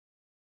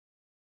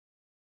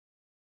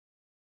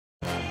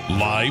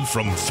Live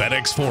from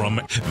FedEx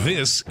Forum,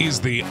 this is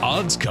The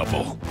Odds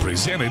Couple,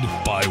 presented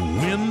by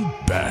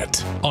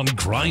WinBet on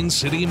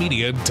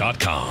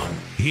GrindCityMedia.com.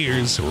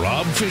 Here's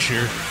Rob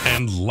Fisher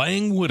and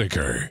Lang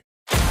Whitaker.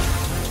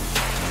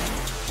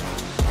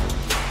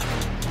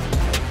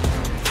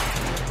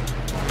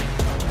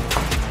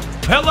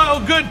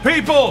 Hello, good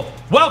people.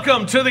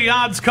 Welcome to The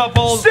Odds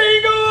Couple.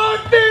 Single on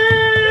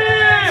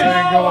fish!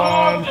 Single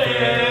on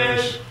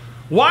fish.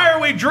 Why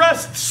are we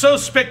dressed so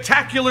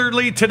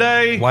spectacularly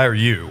today? Why are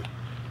you?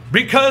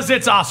 Because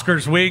it's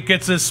Oscars week.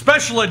 It's a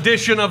special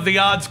edition of The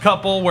Odds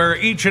Couple where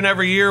each and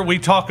every year we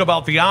talk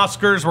about the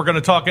Oscars. We're going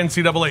to talk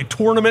NCAA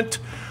tournament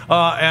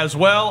as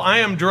well. I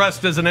am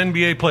dressed as an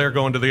NBA player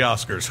going to the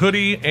Oscars.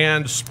 Hoodie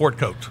and sport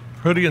coat.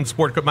 Hoodie and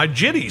sport coat. My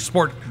Jitty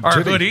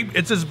hoodie.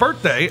 It's his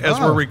birthday as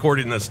we're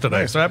recording this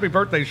today. Nice. So happy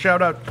birthday.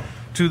 Shout out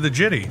to the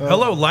Jitty.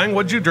 Hello, Lang.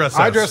 What'd you dress as?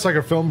 I dressed like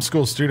a film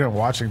school student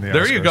watching the Oscars.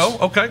 There you go.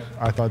 Okay.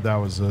 I thought that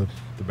was the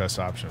best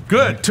option.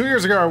 Good. 2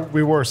 years ago,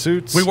 we wore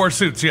suits. We wore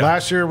suits, yeah.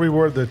 Last year, we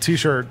wore the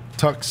T-shirt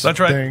tux That's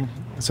right. thing.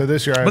 So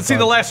this year, But see,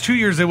 the last 2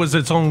 years, it was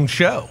its own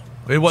show.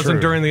 It wasn't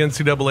True. during the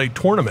NCAA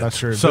tournament. That's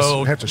true.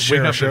 So We have to share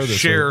we a have show to this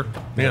share. week.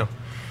 Yeah.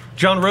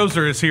 John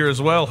Roser is here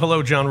as well.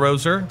 Hello, John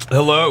Roser.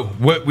 Hello.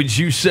 What would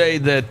you say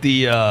that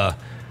the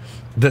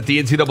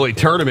NCAA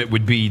tournament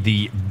would be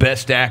the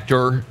best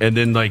actor, and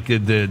then like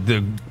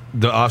the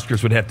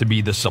Oscars would have to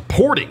be the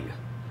supporting?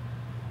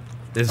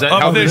 Is that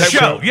Of this that-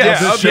 show.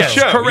 Yes. of this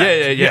show. Correct.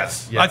 Yeah,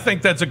 Yes. yeah. I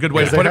think that's a good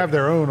way to They put have it.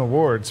 their own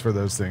awards for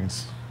those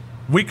things.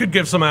 We could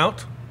give some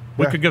out.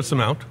 We Yeah. could give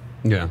some out.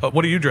 Yeah.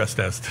 What are you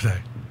dressed as today?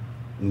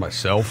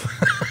 Myself.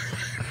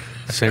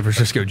 San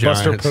Francisco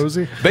Giants. Buster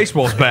Posey?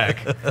 Baseball's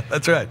back.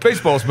 That's right.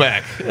 Baseball's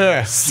back.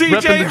 Yeah. CJ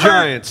Repping the Hurt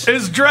Giants.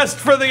 is dressed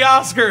for the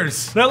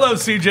Oscars. Hello,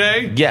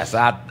 CJ. Yes,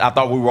 I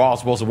thought we were all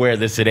supposed to wear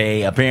this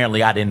today.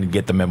 Apparently, I didn't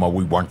get the memo.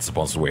 We weren't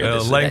supposed to wear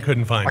this Lang today.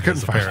 couldn't find I couldn't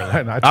his, find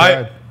apparently. that. I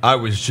tried. I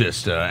was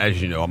just,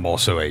 as you know, I'm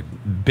also a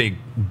big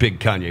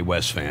Kanye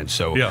West fan,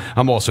 so Yeah.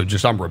 I'm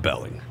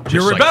rebelling.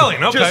 You're Just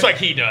rebelling, okay. Just like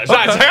he does. Okay.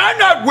 I'm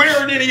not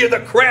wearing any of the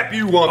crap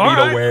you want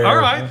me to wear. All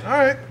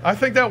right. I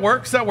think that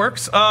works. That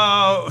works.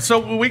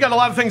 So we got a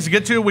lot of things to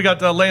get to. We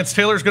got Lance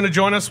Taylor's going to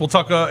join us. We'll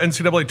talk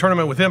NCAA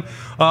tournament with him.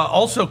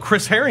 Also,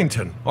 Chris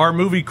Herrington, our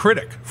movie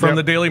critic from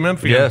the Daily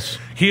Memphis. Yes.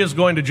 He is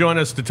going to join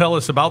us to tell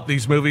us about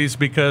these movies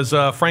because,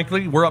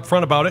 frankly, we're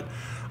upfront about it.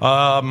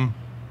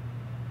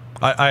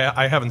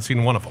 I haven't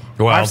seen one of them.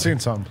 Well, I've seen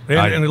some.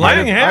 And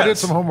Lang has. I did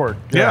some homework.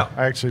 Yeah.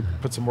 I actually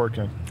put some work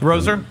in.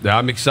 Roser?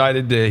 I'm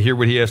excited to hear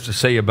what he has to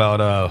say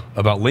about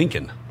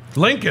Lincoln.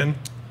 Lincoln?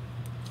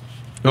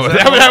 Oh,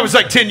 that that was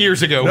like 10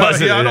 years ago,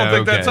 wasn't yeah, it? I don't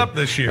think okay. that's up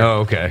this year. Oh,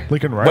 okay.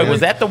 Lincoln Wait, Riley.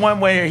 was that the one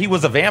where he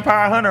was a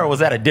vampire hunter, or was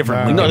that a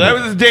different No. Lincoln? No,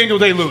 that was the Daniel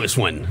Day-Lewis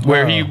one,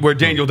 where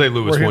Daniel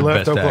Day-Lewis where he won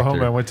left Best Oklahoma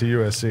Actor. and went to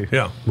USC.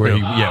 Yeah. Where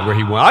he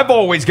won. I've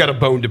always got a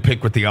bone to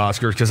pick with the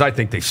Oscars because I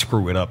think they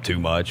screw it up too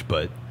much.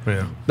 But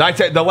Yeah.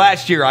 the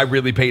last year I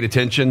really paid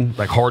attention,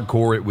 like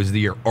hardcore. It was the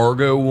year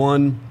Argo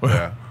won.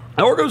 Yeah.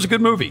 Argo's a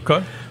good movie.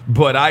 Okay.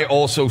 But I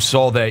also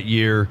saw that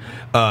year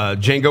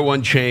Django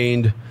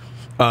Unchained,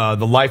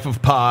 The Life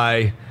of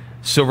Pi,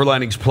 Silver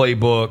Linings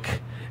Playbook,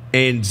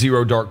 and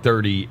Zero Dark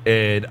 30,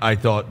 and I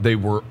thought they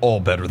were all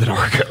better than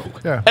Argo.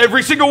 Yeah.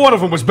 Every single one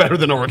of them was better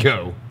than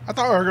Argo. I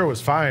thought Argo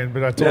was fine,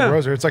 but I told Yeah.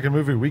 Roser it's like a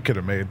movie we could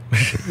have made.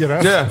 You know?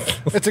 Yeah.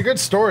 It's a good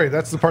story.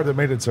 That's the part that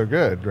made it so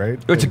good, right?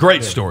 It's a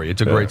great story.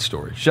 It's a great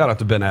story. Shout out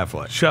to Ben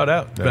Affleck. Shout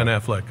out, Ben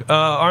Affleck.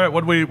 All right,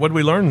 what we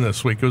learn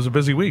this week? It was a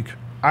busy week.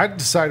 I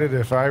decided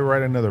if I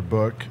write another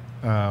book,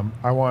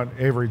 I want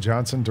Avery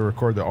Johnson to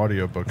record the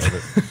audiobook of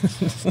it.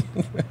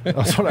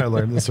 That's what I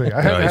learned this week.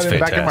 I haven't he's had him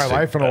back in my fantastic.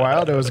 life in a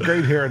while. It was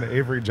great hearing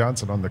Avery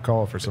Johnson on the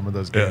call for some of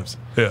those games.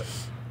 Yeah.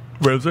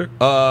 Roser?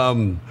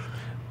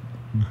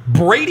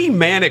 Brady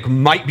Manick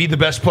might be the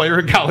best player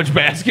in college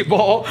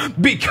basketball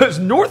because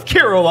North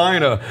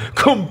Carolina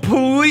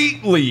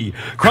completely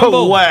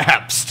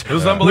collapsed It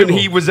was unbelievable.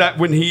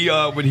 when he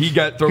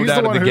got thrown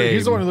out of the game.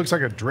 He's the one who looks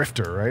like a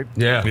drifter, right?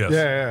 Yeah.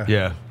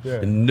 Yes. Yeah.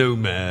 And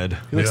nomad.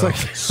 He looks like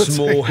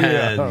Small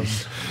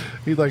hands.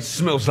 He like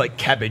Smells like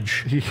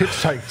cabbage. he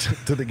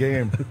hitchhiked to the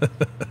game.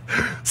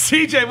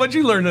 CJ, what'd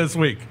you learn this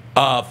week?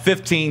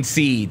 15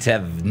 seeds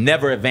have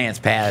never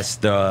advanced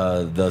past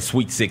the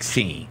Sweet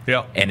 16.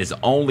 Yeah. And it's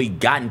only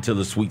gotten to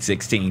the Sweet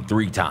 16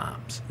 3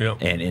 times Yeah.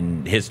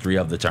 in history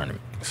of the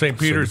tournament. St.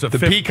 Peter's the a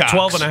Peacocks.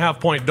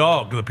 12.5-point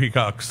dog, the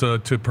Peacocks, to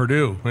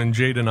Purdue and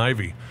Jaden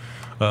Ivey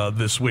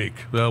this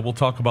week. We'll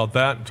talk about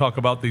that and talk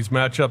about these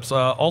matchups.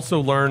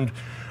 Also learned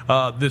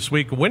this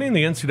week, winning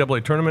the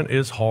NCAA tournament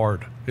is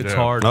hard. It's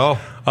hard. Oh.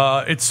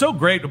 It's so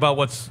great about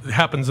what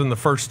happens in the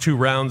first 2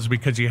 rounds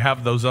because you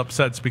have those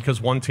upsets because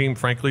one team,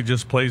 frankly,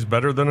 just plays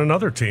better than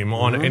another team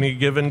on any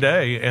given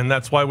day. And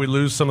that's why we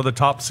lose some of the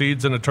top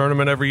seeds in a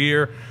tournament every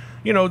year.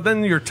 You know,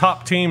 then your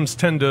top teams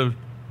tend to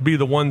be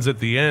the ones at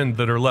the end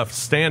that are left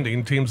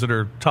standing, teams that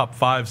are top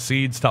 5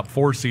 seeds, top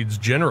 4 seeds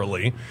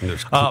generally.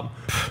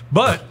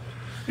 But,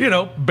 you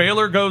know,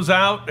 Baylor goes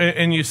out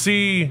and you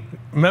see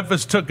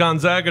Memphis took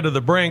Gonzaga to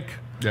the brink.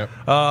 Yep.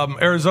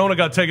 Arizona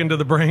got taken to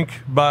the brink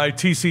by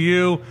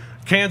TCU.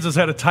 Kansas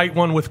had a tight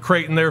one with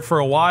Creighton there for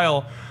a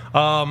while,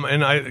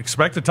 and I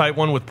expect a tight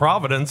one with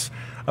Providence.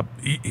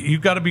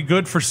 You've got to be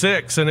good for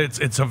 6, and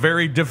it's a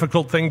very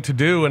difficult thing to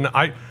do. And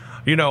I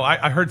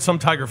heard some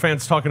Tiger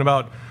fans talking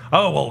about,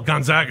 oh, well,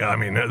 Gonzaga, I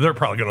mean, they're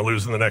probably going to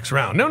lose in the next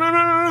round.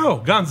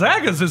 No.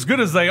 Gonzaga's as good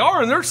as they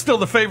are, and they're still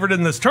the favorite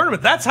in this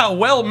tournament. That's how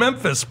well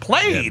Memphis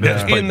played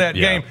in that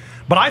game.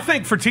 But I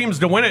think for teams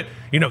to win it,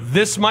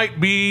 this might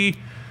be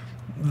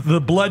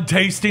the blood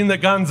tasting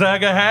that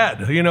Gonzaga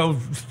had.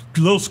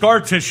 Little scar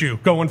tissue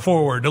going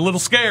forward, a little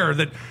scare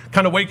that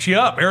kind of wakes you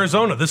up.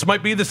 Arizona, this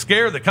might be the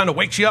scare that kind of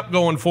wakes you up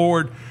going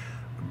forward.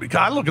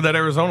 I look at that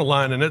Arizona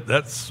line, and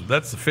that's the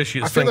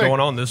fishiest thing going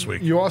on this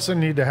week. You also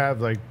need to have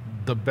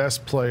the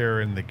best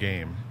player in the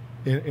game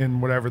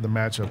in whatever the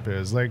matchup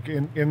is. Like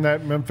in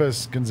that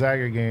Memphis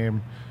Gonzaga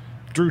game,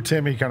 Drew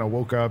Timme kind of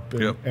woke up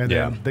and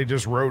then they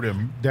just rode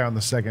him down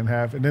the second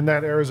half. And in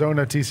that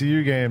Arizona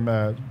TCU game,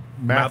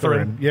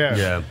 Mathurin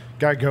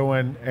got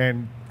going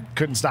and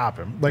couldn't stop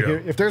him.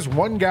 If there's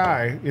one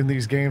guy in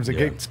these games that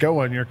gets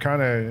going, you're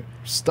kind of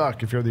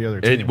stuck if you're the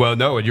other team.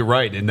 And you're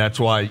right, and that's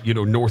why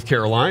North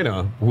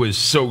Carolina was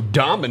so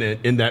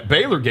dominant in that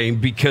Baylor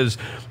game because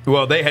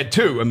they had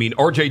 2. I mean,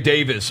 R.J.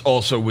 Davis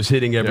also was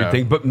hitting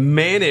everything, but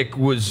Manick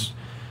was.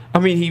 I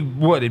mean,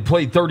 he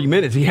played 30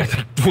 minutes. He had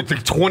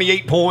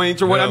 28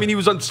 points or what. I mean, he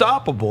was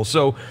unstoppable.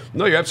 So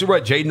no, you're absolutely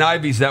right. Jaden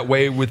Ivey's that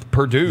way with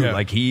Purdue.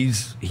 Yeah.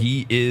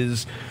 He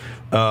is.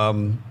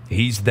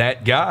 He's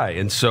that guy.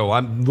 And so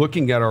I'm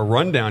looking at our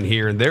rundown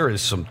here, and there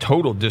is some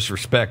total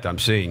disrespect I'm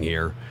seeing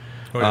here.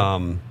 Oh, yeah.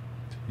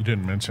 You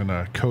didn't mention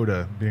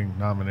Coda being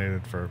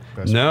nominated for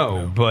best.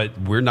 No, but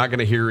we're not going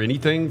to hear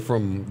anything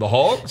from the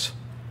Hogs.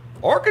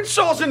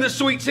 Arkansas's in the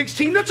Sweet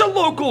 16. That's a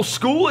local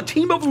school, a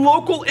team of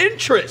local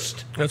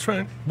interest. That's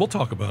right. We'll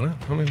talk about it.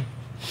 I mean,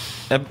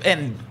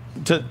 and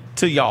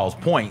to y'all's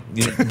point,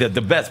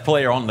 the best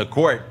player on the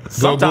court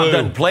sometimes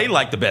doesn't play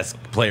like the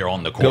best player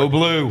on the court. Go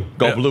blue.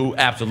 Go blue,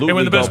 absolutely. And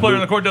when the best player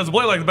on the court doesn't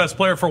play like the best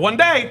player for one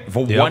day.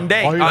 One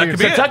day.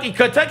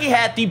 Kentucky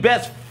had the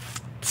best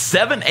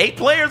 7, 8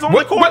 players on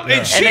the court.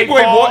 And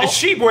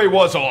Sheboy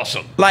was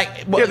awesome.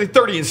 Like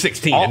 30 and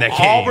 16 in that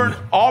game.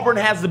 Auburn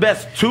has the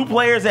best 2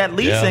 players at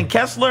least, in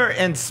Kessler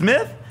and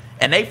Smith,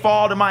 and they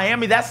fall to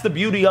Miami. That's the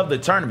beauty of the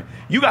tournament.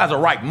 You guys are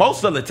right.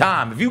 Most of the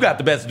time, if you got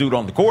the best dude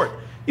on the court,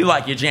 you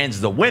like your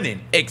chances of winning,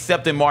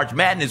 except in March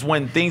Madness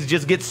when things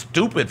just get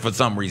stupid for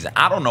some reason.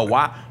 I don't know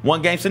why.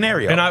 One-game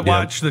scenario. And I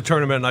watch the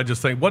tournament, and I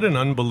just think, what an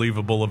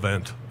unbelievable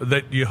event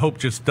that you hope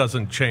just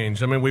doesn't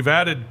change. I mean, we've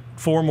added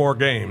 4 more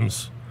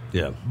games.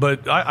 Yeah.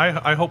 But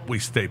I hope we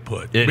stay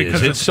put.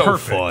 Because it's so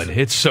perfect. fun.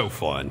 It's so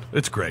fun.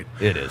 It's great.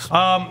 It is.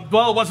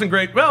 Well, it wasn't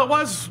great. Well, it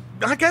was.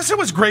 I guess it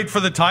was great for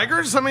the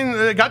Tigers. I mean,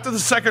 they got to the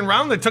second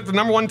round. They took the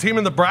number 1 team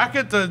in the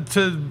bracket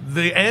to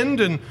the end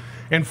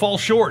and fall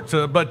short.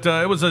 But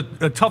it was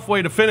a tough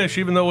way to finish,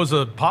 even though it was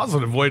a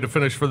positive way to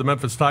finish for the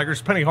Memphis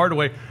Tigers. Penny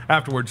Hardaway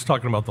afterwards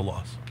talking about the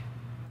loss.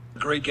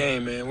 Great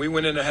game, man. We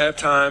went into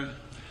halftime.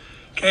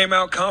 Came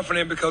out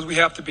confident because we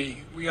have to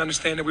be. We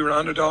understand that we were an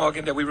underdog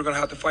and that we were going to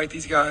have to fight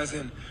these guys.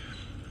 And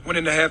went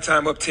into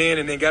halftime up 10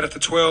 and then got it to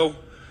 12.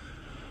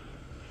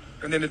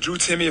 And then the Drew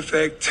Timme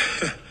effect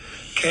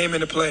came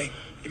into play.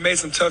 He made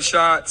some tough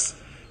shots,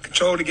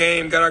 controlled the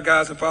game, got our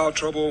guys in foul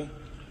trouble,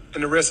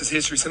 and the rest is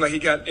history. Seemed like he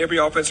got every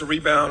offensive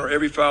rebound or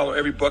every foul or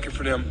every bucket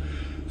for them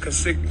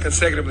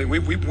consecutively.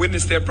 We've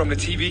witnessed that from the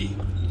TV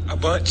a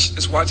bunch,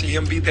 just watching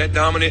him be that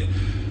dominant.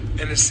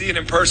 And to see it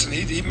in person,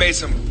 he made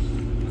some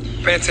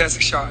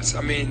fantastic shots.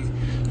 I mean,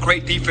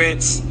 great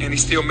defense, and he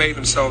still made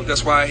them. So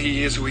that's why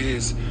he is who he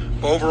is.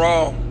 But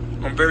overall,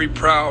 I'm very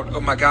proud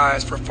of my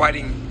guys for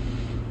fighting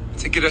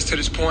to get us to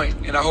this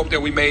point, and I hope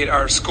that we made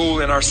our school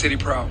and our city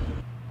proud.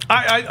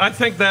 I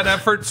think that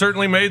effort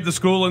certainly made the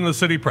school and the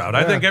city proud.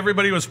 I think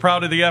everybody was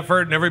proud of the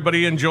effort, and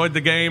everybody enjoyed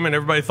the game, and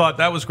everybody thought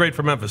that was great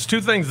for Memphis.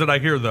 2 things that I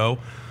hear, though,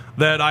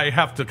 that I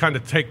have to kind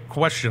of take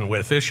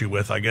issue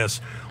with, I guess.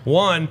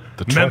 One,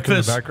 the truck in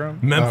the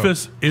background?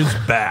 Memphis is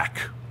back.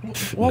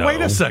 Well,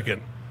 wait a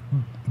second.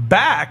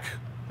 Back?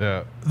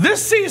 Yeah.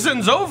 This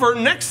season's over.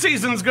 Next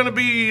season's going to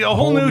be a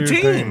whole new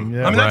team.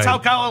 Yeah. I mean, that's how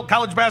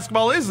college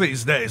basketball is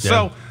these days.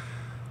 Yeah.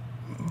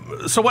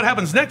 So what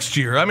happens next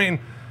year? I mean,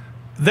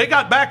 they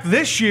got back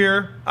this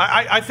year.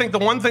 I think the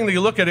one thing that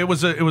you look at, it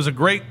was a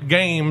great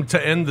game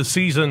to end the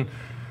season.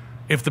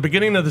 If the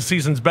beginning of the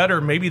season's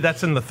better, maybe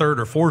that's in the 3rd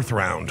or 4th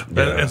round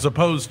as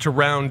opposed to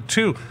round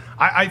 2.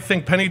 I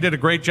think Penny did a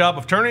great job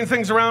of turning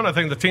things around. I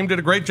think the team did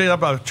a great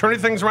job of turning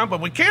things around. But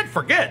we can't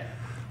forget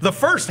the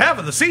first half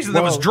of the season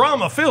that was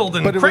drama-filled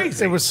and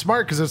crazy. It was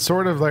smart because it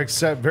sort of like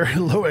set very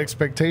low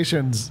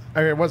expectations. I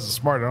mean, it wasn't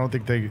smart. I don't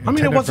think they. I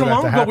mean, it wasn't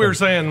long ago we were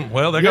saying,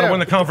 well, they got to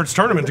win the conference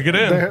tournament to get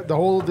in. The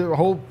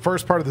whole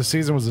first part of the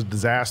season was a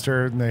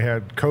disaster, and they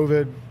had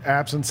COVID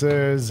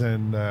absences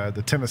and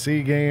the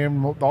Tennessee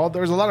game.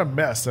 There was a lot of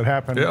mess that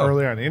happened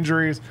early on,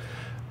 injuries.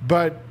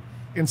 But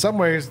in some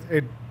ways,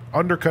 it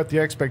undercut the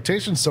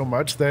expectations so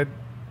much that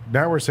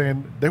now we're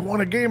saying they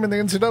won a game in the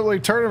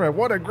NCAA tournament.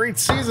 What a great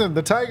season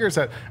the Tigers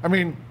had. I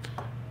mean,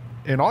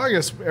 in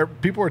August,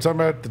 people were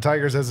talking about the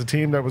Tigers as a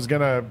team that was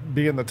going to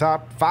be in the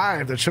top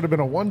 5 that should have been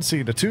a 1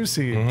 seed, a 2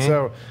 seed.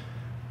 So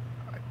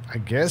I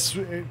guess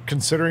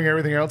considering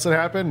everything else that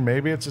happened,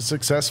 maybe it's a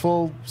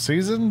successful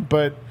season,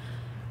 but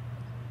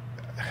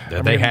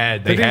they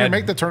didn't even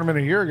make the tournament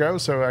a year ago,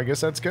 so I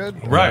guess that's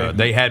good. Right.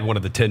 They had one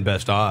of the 10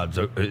 best odds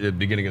at the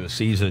beginning of the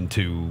season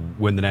to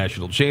win the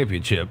national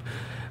championship.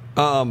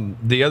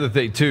 The other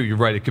thing, too, you're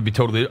right, it could be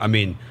totally – I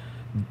mean,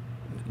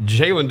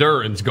 Jalen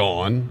Duren's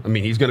gone. I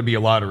mean, he's going to be a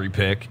lottery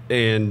pick.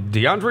 And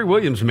DeAndre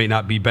Williams may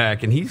not be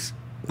back, and he's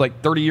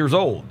like 30 years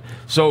old.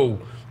 So,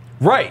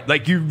 right,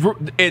 like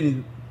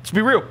and to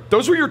be real,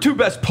 those were your 2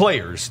 best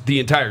players the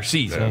entire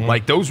season.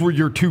 Like, those were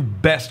your 2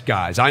 best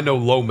guys. I know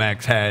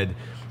Lomax had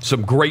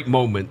some great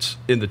moments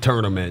in the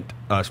tournament,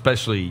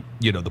 especially,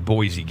 the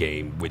Boise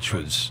game, which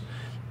was,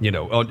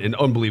 an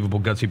unbelievable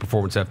gutsy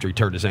performance after he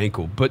turned his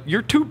ankle. But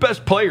your 2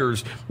 best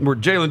players were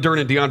Jalen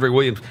Duren and DeAndre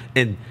Williams.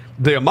 And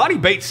the Amani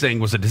Bates thing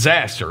was a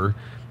disaster.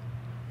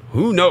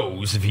 Who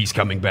knows if he's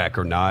coming back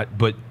or not,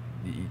 but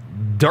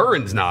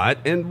Duren's not,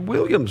 and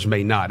Williams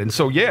may not. And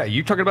so, yeah,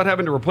 you're talking about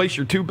having to replace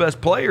your 2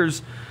 best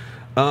players.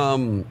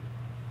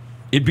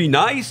 It'd be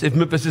nice if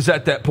Memphis is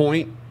at that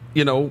point,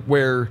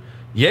 where,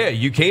 yeah,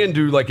 you can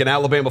do like an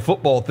Alabama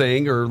football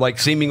thing, or like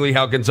seemingly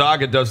how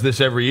Gonzaga does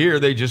this every year.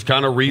 They just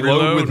kind of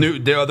reload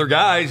with the other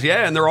guys.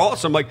 Yeah, and they're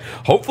awesome. Like,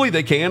 hopefully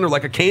they can, or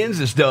like a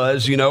Kansas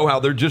does, how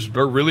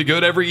they're really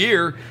good every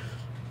year.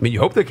 I mean, you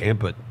hope they can,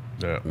 but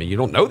I mean, you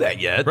don't know that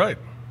yet. Right.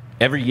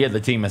 Every year the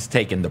team has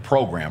taken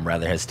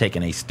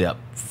a step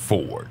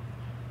forward.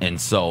 And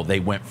so they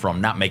went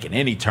from not making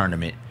any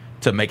tournament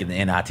to making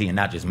the NIT, and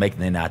not just making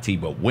the NIT,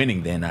 but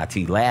winning the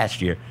NIT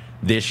last year.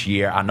 This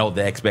year, I know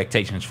the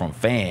expectations from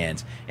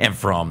fans and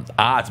from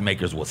odds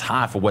makers was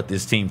high for what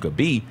this team could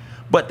be,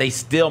 but they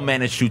still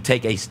managed to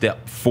take a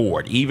step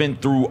forward, even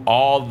through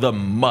all the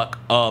muck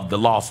of the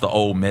loss to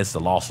Ole Miss, the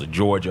loss to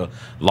Georgia,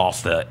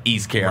 loss to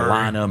East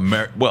Carolina.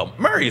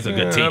 Murray is a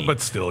good team. But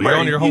still, you're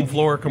on your home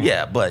floor.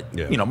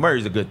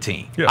 Murray's a good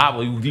team.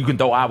 Yeah. You can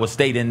throw Iowa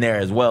State in there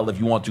as well if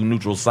you want to,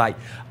 neutral site.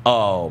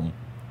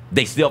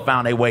 They still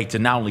found a way to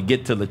not only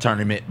get to the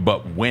tournament,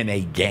 but win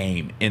a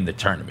game in the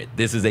tournament.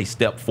 This is a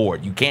step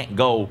forward. You can't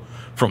go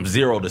from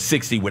 0 to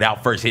 60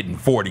 without first hitting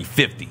 40,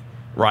 50,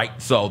 right?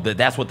 So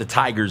that's what the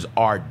Tigers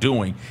are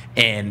doing.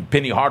 And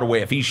Penny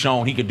Hardaway, if he's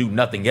shown he can do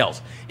nothing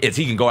else, is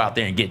he can go out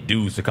there and get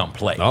dudes to come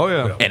play. Oh,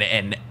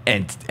 yeah.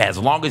 And as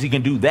long as he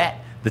can do that,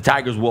 the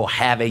Tigers will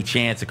have a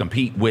chance to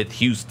compete with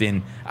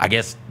Houston, I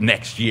guess,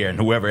 next year, and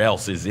whoever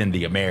else is in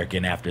the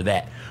American after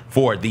that,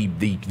 for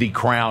the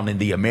crown in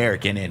the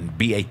American, and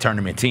be a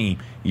tournament team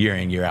year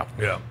in, year out.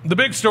 Yeah. The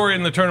big story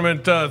in the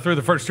tournament through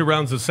the first 2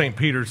 rounds is St.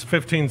 Peter's,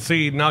 15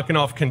 seed, knocking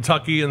off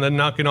Kentucky and then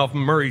knocking off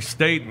Murray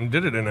State, and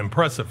did it in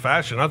impressive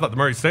fashion. I thought the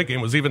Murray State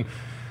game was even,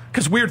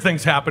 because weird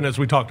things happen, as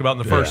we talked about in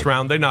the first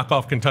round. They knock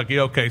off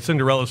Kentucky. Okay,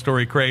 Cinderella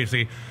story,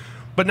 crazy.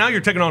 But now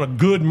you're taking on a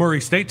good Murray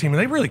State team, and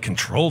they really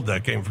controlled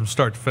that game from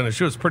start to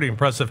finish. It was pretty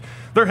impressive.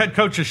 Their head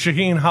coach is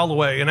Shaheen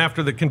Holloway, and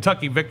after the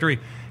Kentucky victory,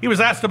 he was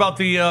asked about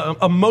the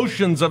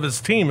emotions of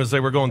his team as they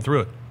were going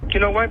through it.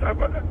 You know what?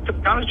 To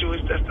be honest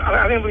with you,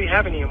 I didn't really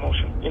have any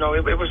emotion.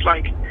 It was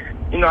like,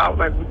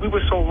 we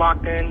were so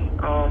locked in.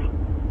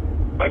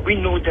 Like, we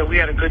knew that we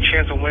had a good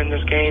chance of winning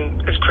this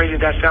game. As crazy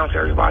as that sounds to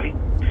everybody.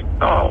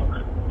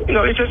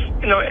 It just,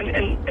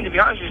 and to be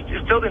honest,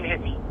 it still didn't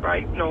hit me,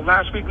 right?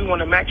 Last week we won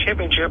the MAC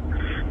championship.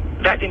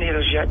 That didn't hit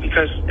us yet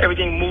because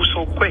everything moves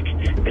so quick.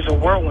 It's a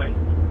whirlwind.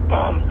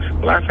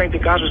 Last night the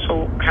guys were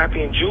so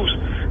happy and juiced,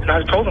 and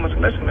I told them, I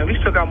said, listen, man, we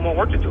still got more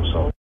work to do,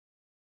 so.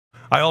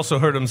 I also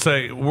heard him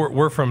say,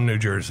 we're from New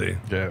Jersey.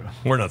 Yeah.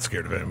 We're not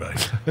scared of anybody,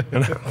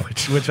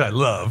 which I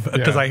love,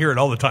 because I hear it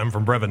all the time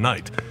from Brevin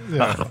Knight.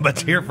 Yeah. But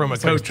to hear from a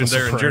coach in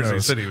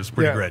Jersey City was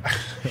pretty great.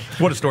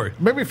 What a story.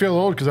 Made me feel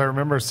old because I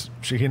remember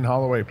Shaheen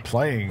Holloway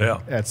playing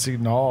at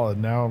Seton Hall,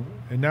 and now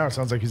it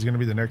sounds like he's going to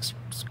be the next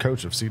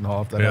coach of Seton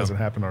Hall if that hasn't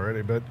happened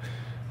already. But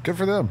good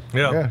for them.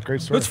 Yeah,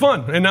 great story. It's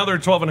fun. And now they're a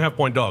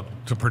 12.5-point dog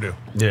to Purdue.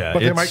 Yeah.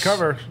 But they might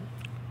cover.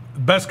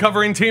 Best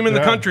covering team in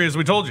the country, as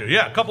we told you.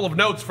 Yeah, a couple of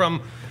notes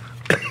from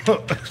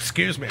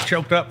excuse me,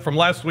 choked up from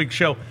last week's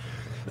show.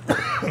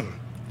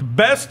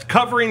 Best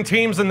covering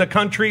teams in the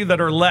country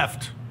that are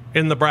left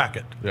in the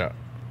bracket. Yeah.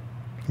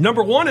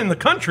 Number 1 in the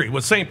country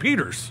was St.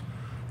 Peter's.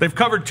 They've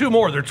covered 2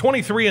 more. They're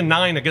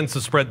 23-9 against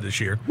the spread this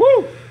year.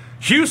 Woo!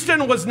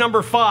 Houston was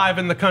number 5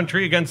 in the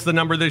country against the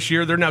number this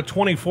year. They're now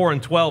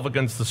 24-12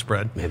 against the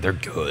spread. Man, they're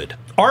good.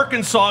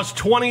 Arkansas is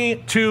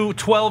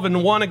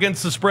 22-12-1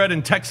 against the spread,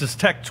 and Texas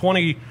Tech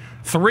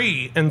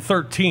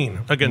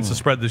 23-13 against the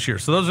spread this year.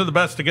 So those are the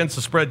best against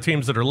the spread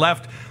teams that are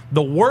left.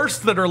 The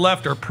worst that are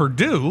left are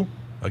Purdue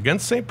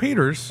against St.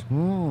 Peter's.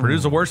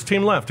 Purdue's the worst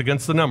team left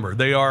against the number.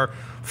 They are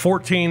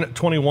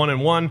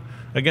 14-21-1.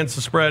 against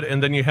the spread,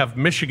 and then you have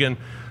Michigan,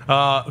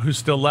 who's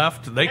still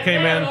left. They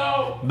came in.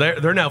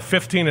 They're now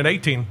 15 and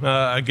 18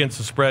 against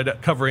the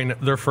spread, covering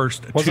their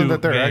first Wasn't two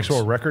that their games.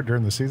 actual record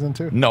during the season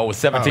too? No, it was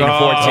 17 and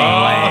 14,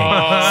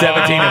 Lane.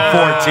 17 and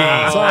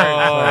 14.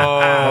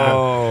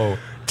 Sorry.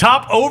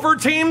 Top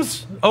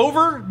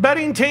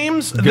betting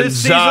teams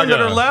this season that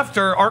are left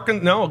are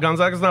Arkansas. No,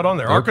 Gonzaga's not on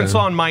there. Okay.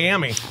 Arkansas and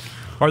Miami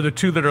are the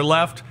two that are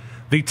left.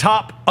 The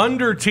top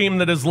under team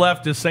that is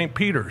left is St.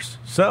 Peter's.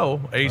 So,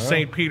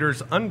 St.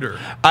 Peter's under.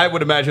 I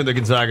would imagine the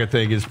Gonzaga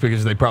thing is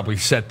because they probably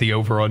set the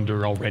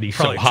over-under already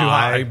Probably so too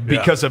high high,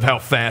 because of how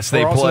fast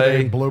they Or also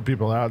play. they blow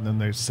people out and then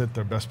they sit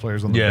their best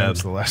players on the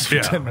bench the last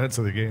 10 minutes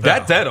of the game.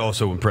 That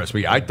also impressed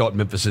me. I thought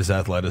Memphis's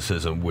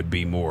athleticism would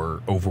be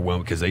more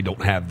overwhelmed because they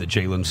don't have the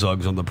Jalen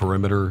Suggs on the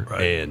perimeter.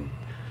 Right. And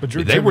But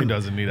Drew they Timmy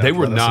doesn't need They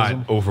were athleticism.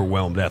 not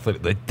overwhelmed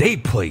athletically. They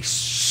play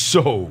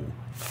so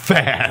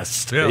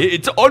fast. Yeah.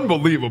 It's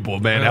unbelievable,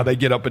 man, how they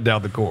get up and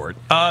down the court.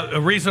 A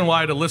reason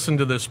why to listen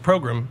to this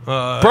program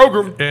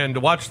and to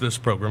watch this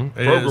program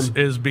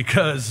is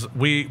because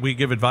we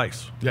give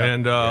advice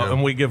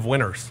and we give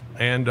winners.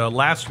 And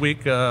last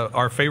week,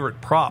 our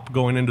favorite prop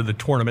going into the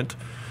tournament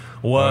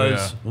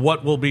was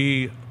what will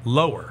be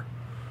lower.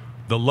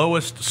 The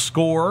lowest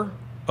score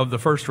of the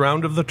first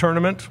round of the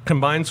tournament,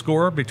 combined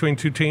score between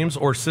two teams,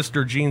 or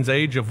Sister Jean's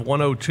age of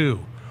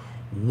 102.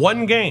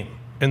 One game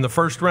in the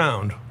first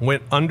round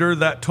went under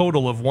that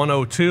total of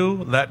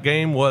 102. That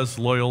game was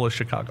Loyola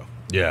Chicago.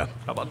 Yeah.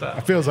 How about that?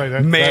 It feels like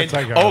that. Man, That's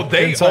like a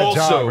they inside also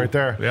job right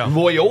there. Yeah.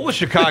 Loyola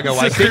Chicago.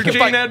 I Sister think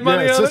Jean had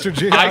money on Sister it?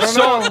 Jean. I don't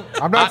know.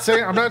 I'm not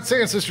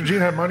saying Sister Jean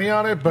had money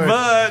on it,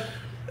 but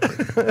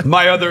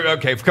my other a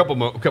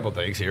couple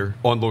things here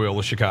on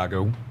Loyola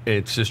Chicago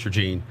and Sister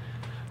Jean.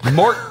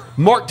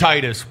 Mark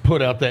Titus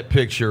put out that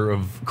picture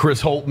of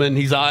Chris Holtman.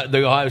 He's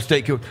the Ohio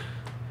State coach.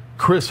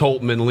 Chris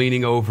Holtman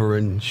leaning over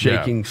and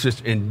shaking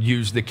and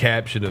used the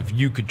caption of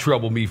 "You could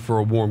trouble me for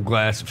a warm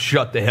glass of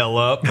shut the hell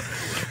up"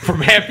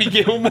 from Happy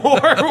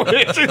Gilmore,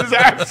 which is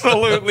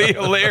absolutely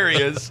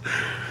hilarious.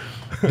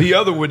 The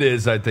other one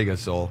is, I think I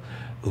saw,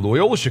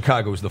 Loyola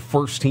Chicago is the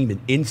first team in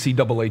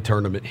NCAA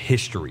tournament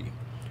history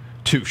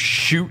to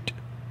shoot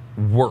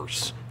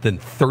worse than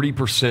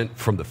 30%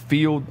 from the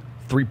field,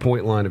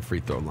 three-point line, and free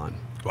throw line.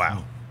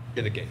 Wow.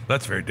 In a game.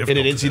 That's very difficult.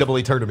 In an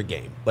NCAA tournament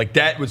game. Like,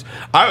 I was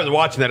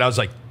watching that, I was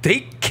like,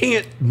 they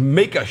can't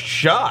make a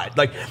shot.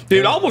 Like,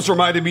 it almost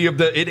reminded me of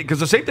because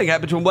the same thing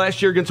happened to them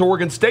last year against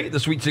Oregon State in the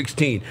Sweet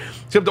 16.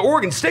 Except the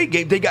Oregon State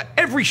game, they got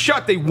every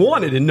shot they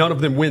wanted, and none of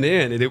them went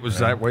in, and it was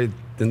that way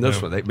in this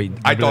one.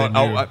 I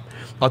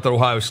thought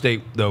Ohio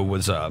State, though,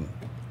 was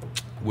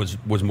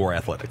more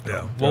athletic.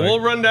 Yeah. Well, we'll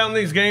run down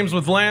these games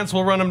with Lance.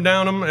 We'll run them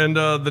down and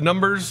the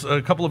numbers.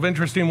 A couple of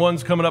interesting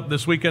ones coming up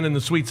this weekend in the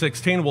Sweet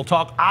 16. We'll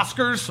talk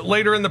Oscars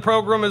later in the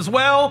program as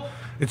well.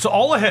 It's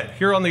all ahead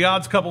here on the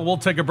Odds Couple. We'll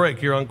take a break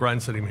here on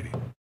Grind City Media.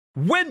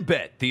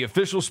 WynnBET, the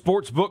official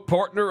sportsbook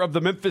partner of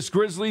the Memphis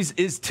Grizzlies,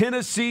 is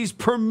Tennessee's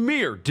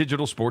premier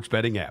digital sports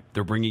betting app.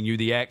 They're bringing you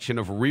the action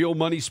of real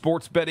money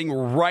sports betting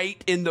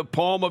right in the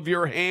palm of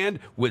your hand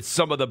with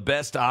some of the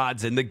best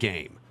odds in the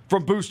game.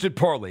 From boosted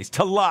parlays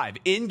to live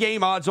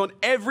in-game odds on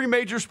every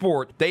major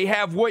sport, they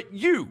have what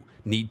you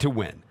need to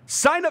win.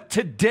 Sign up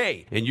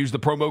today and use the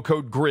promo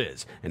code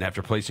GRIZ. And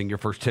after placing your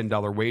first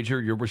 $10 wager,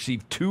 you'll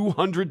receive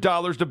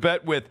 $200 to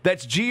bet with.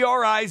 That's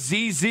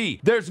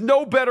GRIZZ. There's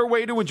no better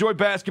way to enjoy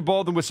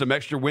basketball than with some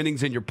extra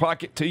winnings in your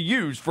pocket to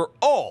use for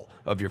all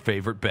of your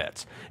favorite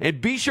bets.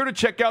 And be sure to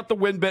check out the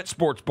WynnBET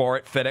Sports Bar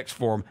at FedEx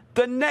Forum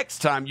the next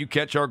time you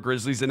catch our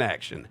Grizzlies in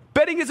action.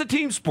 Betting is a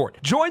team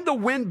sport. Join the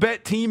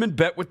WynnBET team and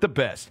bet with the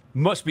best.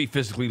 Must be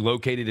physically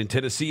located in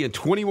Tennessee and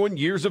 21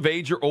 years of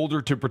age or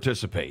older to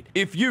participate.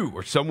 If you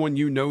or someone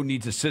you know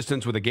needs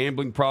assistance with a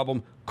gambling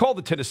problem, call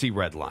the Tennessee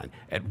Red Line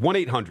at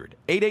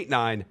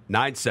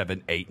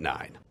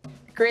 1-800-889-9789.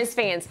 Grizz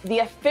fans, the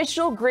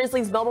official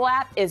Grizzlies mobile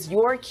app is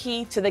your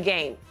key to the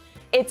game.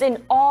 It's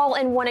an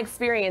all-in-one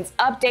experience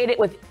updated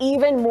with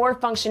even more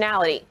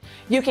functionality.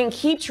 You can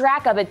keep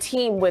track of a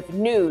team with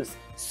news,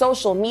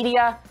 social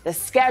media, the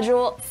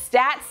schedule,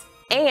 stats,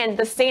 and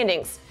the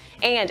standings.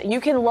 And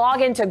you can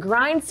log into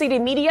Grind City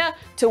Media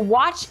to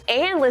watch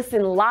and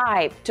listen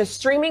live to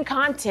streaming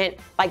content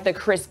like The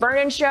Chris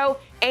Vernon Show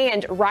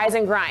and Rise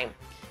and Grind.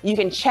 You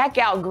can check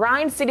out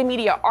Grind City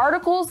Media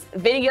articles,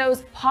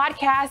 videos,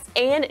 podcasts,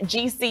 and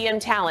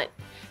GCM talent.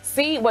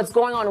 See what's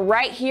going on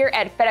right here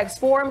at FedEx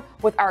Forum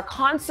with our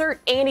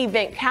concert and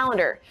event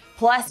calendar.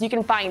 Plus, you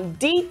can find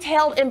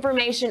detailed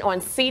information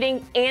on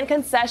seating and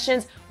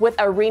concessions with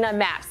arena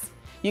maps.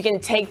 You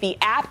can take the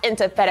app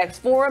into FedEx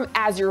Forum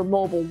as your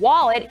mobile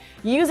wallet,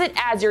 use it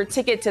as your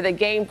ticket to the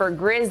game for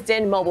Grizz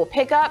Den mobile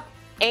pickup,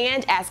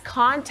 and as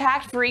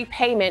contact-free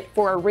payment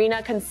for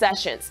arena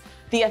concessions.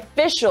 The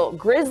official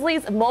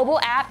Grizzlies mobile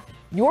app,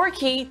 your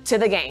key to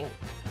the game.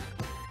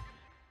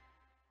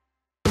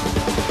 The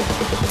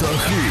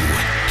Who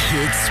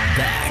hits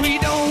back. We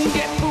don't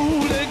get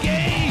fooled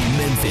again.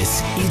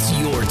 Memphis, it's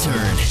your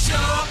turn.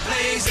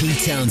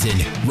 Pete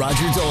Townsend,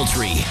 Roger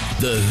Daltrey,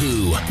 The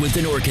Who with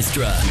an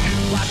orchestra.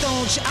 Why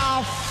don't you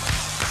all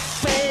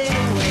fade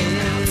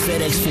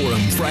FedEx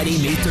Forum, Friday,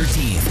 May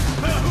 13th.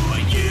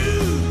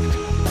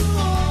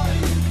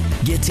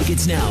 Get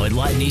tickets now at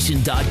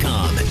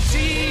livenation.com.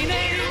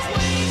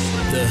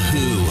 The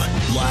Who,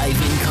 live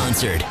in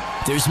concert.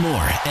 There's more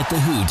at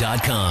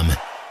thewho.com.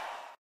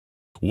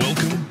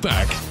 Welcome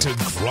back to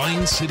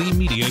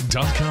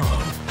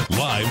GrindCityMedia.com.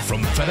 Live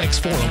from FedEx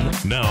Forum.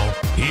 Now,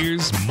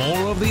 here's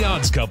more of the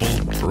Odds Couple,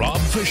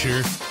 Rob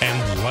Fisher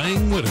and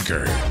Lang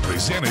Whitaker.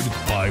 Presented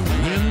by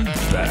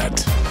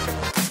WinBet.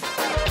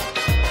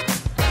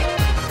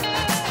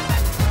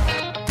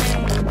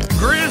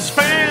 Grizz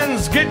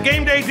fans, get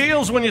game day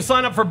deals when you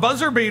sign up for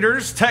Buzzer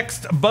Beaters.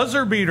 Text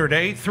Buzzer Beater to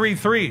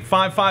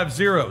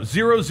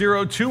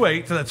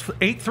 833-550-0028. That's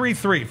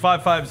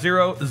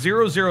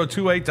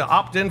 833-550-0028 to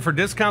opt in for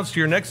discounts to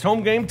your next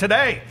home game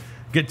today.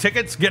 Get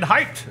tickets, get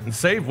hyped, and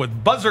save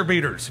with Buzzer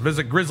Beaters.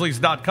 Visit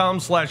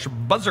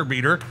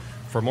grizzlies.com/buzzerbeater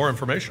for more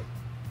information.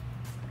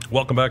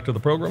 Welcome back to the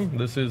program.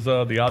 This is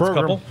the Odds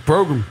Couple.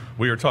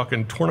 We are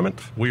talking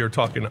tournament. We are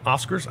talking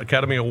Oscars,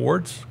 Academy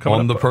Awards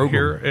coming on the up program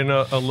here in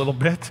a little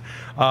bit.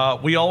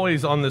 We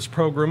always on this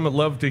program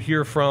love to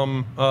hear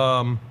from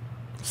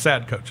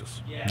sad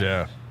coaches.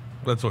 Yeah.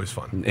 That's always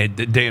fun.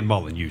 And Dan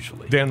Mullen,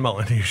 usually.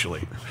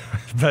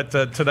 But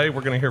today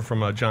we're going to hear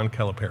from John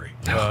Calipari.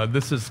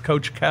 This is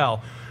Coach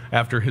Cal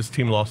after his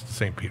team lost to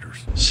St.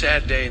 Peter's.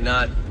 Sad day,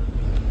 not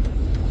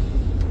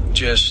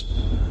just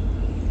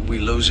we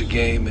lose a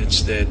game,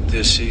 it's that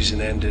this season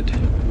ended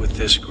with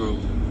this group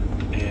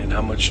and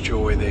how much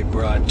joy they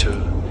brought to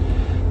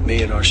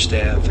me and our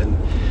staff. And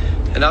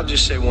I'll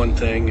just say one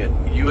thing.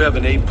 You have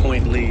an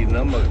 8-point lead, and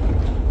I'm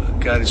a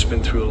guy that's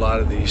been through a lot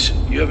of these.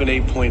 You have an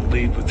 8-point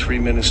lead with 3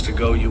 minutes to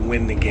go, you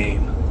win the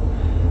game.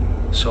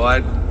 So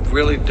I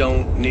really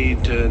don't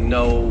need to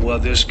know, well,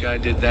 this guy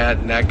did that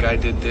and that guy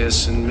did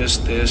this and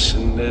missed this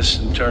and this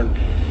and turned.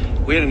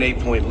 We had an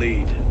 8-point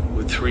lead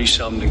with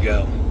 3-some to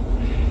go.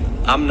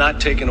 I'm not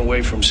taking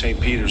away from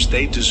St. Peter's.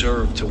 They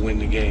deserve to win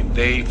the game.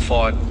 They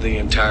fought the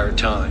entire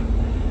time.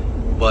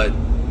 But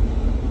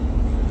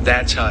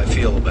that's how I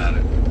feel about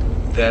it.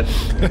 That,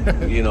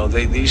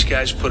 these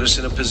guys put us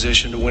in a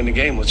position to win the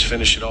game. Let's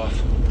finish it off.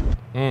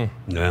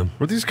 Yeah.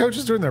 Were these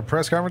coaches doing their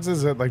press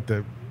conferences at like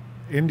the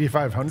Indy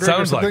 500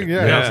 Sounds or something? like it.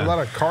 Yeah, Yeah. it's a lot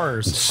of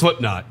cars.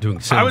 Slipknot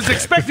doing sound I was check.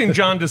 expecting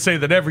John to say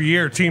that every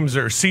year teams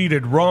are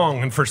seeded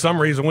wrong, and for some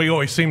reason we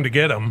always seem to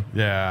get them.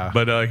 Yeah.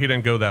 But he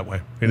didn't go that way.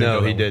 He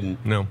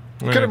didn't. No.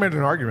 Could have made an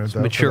argument,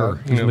 though. Mature.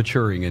 for that. He's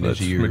maturing in his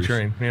years.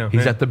 Maturing, yeah.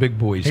 He's at the big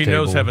boys He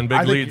table. knows having big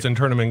I think- leads in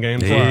tournament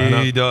games.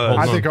 He does.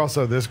 I think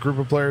also this group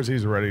of players,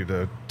 he's ready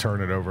to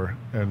turn it over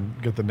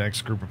and get the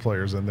next group of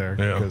players in there.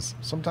 Yeah. Because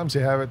sometimes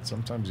you have it,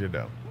 sometimes you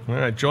don't. All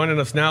right, joining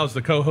us now is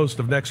the co-host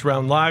of Next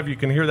Round Live. You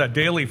can hear that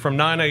daily from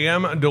 9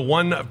 a.m. to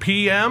 1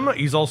 p.m.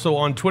 He's also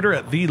on Twitter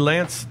at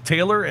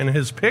 @TheLanceTaylor and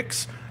his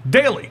picks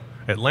daily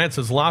at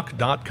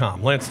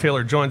lanceslock.com. Lance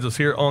Taylor joins us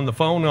here on the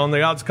phone on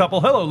the Odds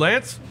Couple. Hello,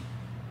 Lance.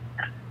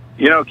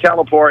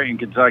 Calipari in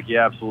Kentucky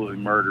absolutely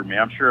murdered me.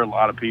 I'm sure a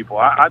lot of people.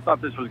 I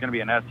thought this was going to be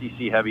an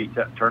SEC-heavy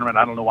tournament.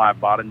 I don't know why I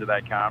bought into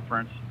that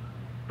conference.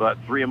 But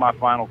 3 of my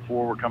Final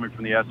 4 were coming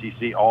from the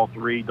SEC. All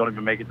 3 don't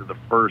even make it to the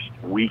first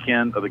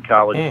weekend of the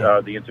college,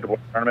 the NCAA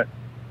tournament.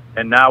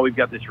 And now we've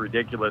got this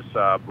ridiculous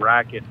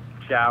bracket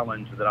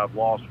challenge that I've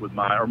lost with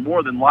or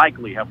more than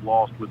likely have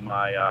lost with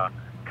my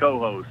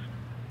co-host.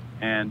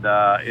 And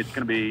it's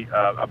going to be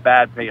a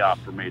bad payoff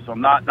for me. So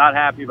I'm not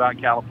happy about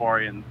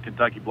Calipari and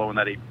Kentucky blowing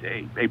that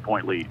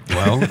 8-point lead.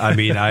 Well, I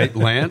mean,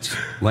 Lance,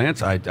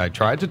 I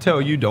tried to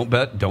tell you, don't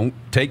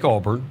take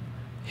Auburn.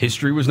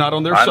 History was not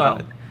on their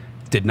side.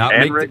 Did not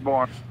and make Rick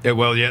Barnes.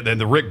 Well, yeah, then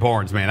the Rick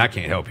Barnes, man, I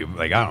can't help you.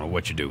 Like, I don't know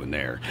what you're doing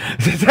there.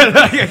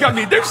 I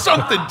mean, there's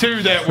something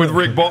to that with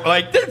Rick Barnes.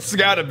 Like, there's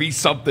got to be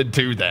something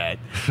to that.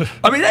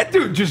 I mean, that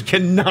dude just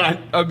cannot.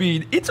 I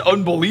mean, it's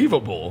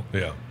unbelievable.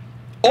 Yeah.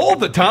 All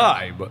the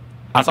time.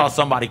 I saw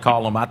somebody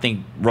call him, I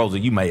think, Rosa,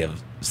 you may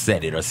have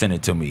said it or sent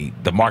it to me,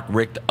 the Mark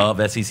Richt of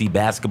SEC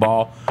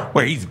basketball,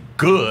 where he's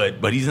good,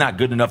 but he's not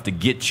good enough to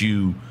get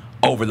you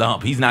over the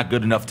hump. He's not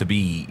good enough to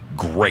be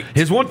great.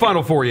 His one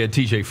Final Four, he had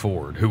T.J.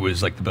 Ford, who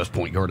was like the best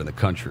point guard in the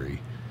country.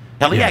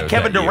 Hell, he had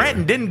Kevin Durant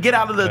and didn't get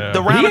out of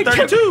the round of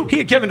 32. He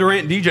had Kevin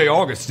Durant and D.J.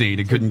 Augustine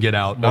and couldn't get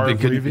out.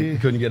 Marv Levy.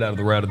 Couldn't get out of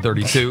the round of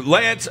 32.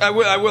 Lance, I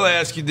will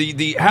ask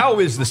you, how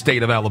is the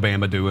state of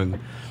Alabama doing?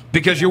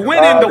 Because you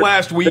went into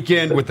last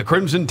weekend with the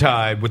Crimson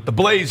Tide, with the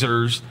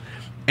Blazers,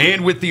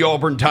 and with the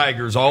Auburn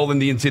Tigers, all in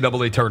the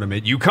NCAA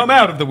tournament. You come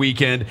out of the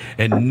weekend,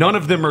 and none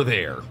of them are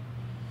there.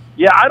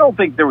 Yeah, I don't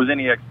think there was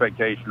any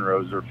expectation,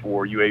 Roser,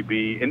 for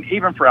UAB, and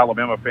even for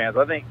Alabama fans.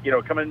 I think,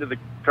 coming into the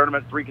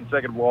tournament, 3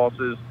 consecutive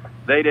losses,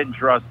 they didn't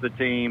trust the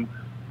team.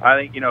 I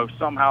think,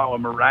 somehow a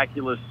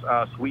miraculous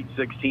Sweet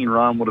 16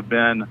 run would have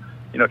been,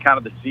 kind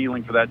of the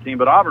ceiling for that team.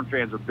 But Auburn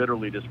fans are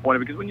bitterly disappointed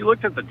because when you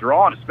looked at the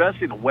draw, and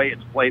especially the way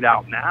it's played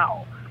out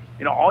now,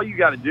 all you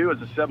got to do as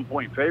a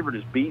 7-point favorite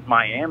is beat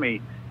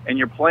Miami, and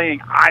you're playing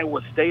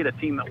Iowa State, a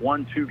team that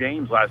won 2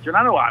 games last year. And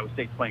I know Iowa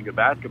State's playing good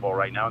basketball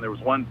right now, and there was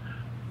one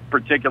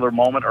particular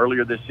moment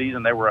earlier this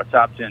season they were a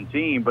top 10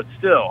 team, but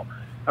still,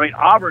 I mean,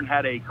 Auburn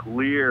had a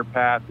clear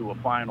path to a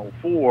Final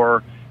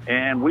Four,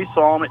 and we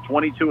saw them at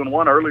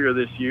 22-1 earlier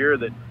this year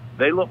that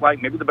they looked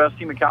like maybe the best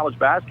team in college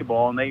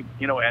basketball, and they,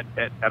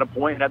 at a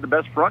point had the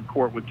best front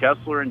court with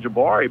Kessler and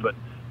Jabari, but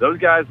those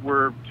guys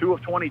were 2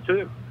 of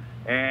 22,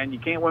 and you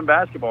can't win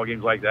basketball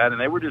games like that, and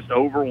they were just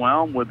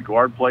overwhelmed with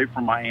guard play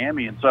from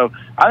Miami, and so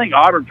I think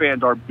Auburn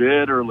fans are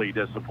bitterly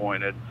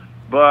disappointed,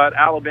 but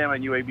Alabama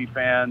and UAB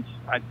fans,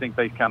 I think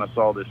they kind of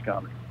saw this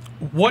coming.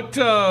 What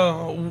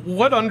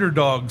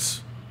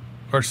underdogs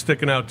are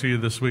sticking out to you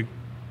this week?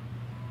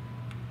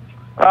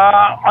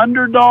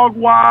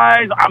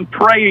 Underdog-wise, I'm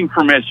praying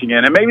for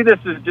Michigan, and maybe this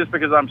is just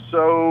because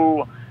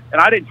and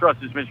I didn't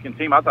trust this Michigan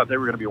team. I thought they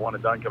were going to be one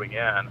and done coming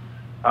in.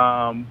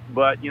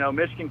 But,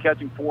 Michigan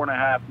catching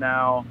 4.5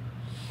 now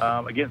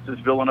against this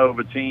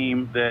Villanova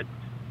team that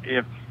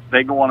if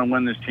they go on and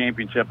win this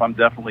championship, I'm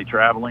definitely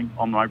traveling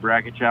on my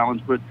bracket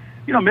challenge. But,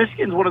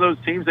 Michigan's one of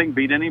those teams, they can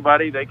beat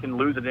anybody. They can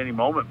lose at any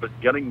moment, but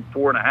getting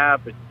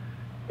 4.5,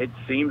 it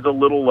seems a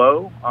little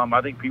low.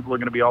 I think people are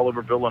going to be all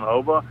over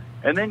Villanova.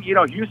 And then,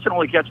 Houston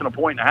only catching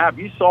 1.5.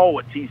 You saw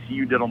what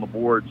TCU did on the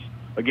boards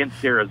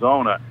against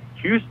Arizona.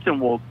 Houston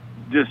will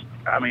just,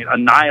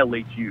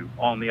 annihilate you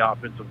on the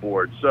offensive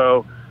board.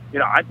 So,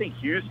 I think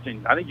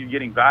Houston, you're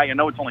getting value. I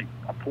know it's only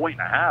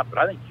 1.5, but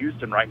I think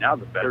Houston right now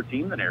is a better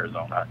team than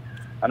Arizona.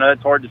 I know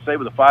that's hard to say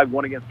with a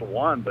 5-1 against the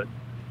 1, but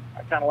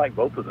I kind of like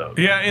both of those.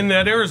 Yeah, in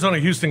that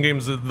Arizona-Houston game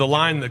is the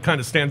line that kind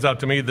of stands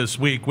out to me this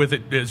week, with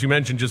it, as you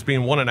mentioned, just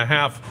being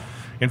 1.5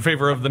 in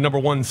favor of the number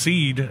 1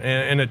 seed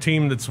and a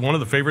team that's one of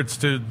the favorites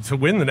to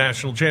win the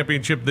national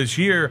championship this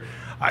year.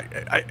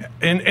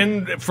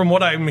 And from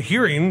what I'm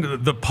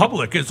hearing, the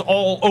public is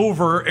all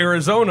over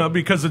Arizona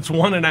because it's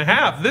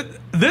 1.5.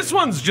 This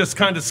one's just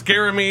kind of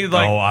scaring me.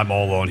 I'm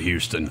all on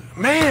Houston.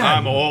 Man,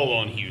 I'm all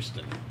on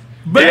Houston.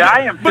 But, yeah, I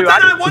am too. But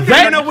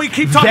then I wonder, we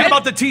keep talking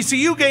about the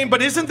TCU game,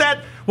 but isn't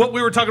that what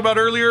we were talking about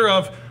earlier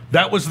of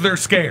that was their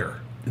scare?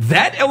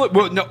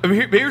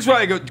 Here's why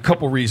I go a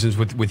couple reasons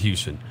with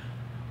Houston.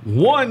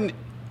 One,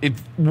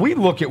 if we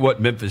look at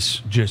what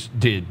Memphis just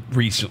did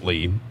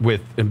recently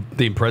with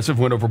the impressive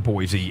win over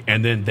Boise,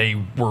 and then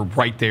they were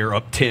right there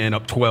up 10,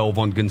 up 12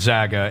 on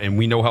Gonzaga, and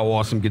we know how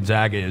awesome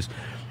Gonzaga is.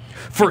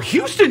 For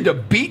Houston to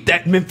beat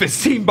that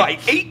Memphis team by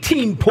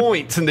 18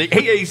 points in the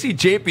AAC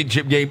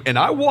championship game, and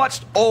I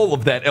watched all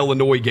of that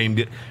Illinois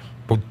game,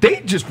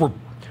 they just were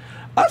 –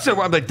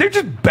 I'm like, they're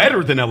just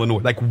better than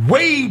Illinois, like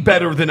way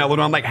better than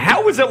Illinois. I'm like,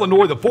 how is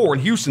Illinois the 4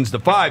 and Houston's the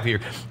 5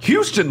 here?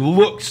 Houston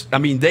looks –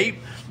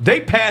 they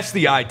passed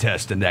the eye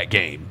test in that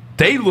game.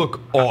 They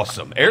look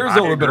awesome.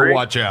 Arizona better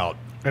watch out.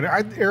 And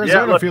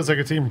Arizona feels like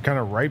a team kind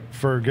of ripe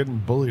for getting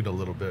bullied a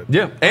little bit.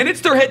 Yeah, and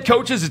it's their head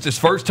coaches. It's his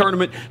first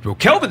tournament. Well,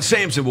 Kelvin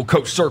Sampson will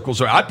coach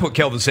circles. I'd put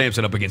Kelvin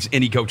Sampson up against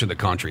any coach in the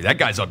country. That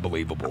guy's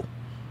unbelievable.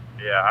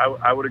 Yeah,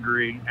 I would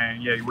agree.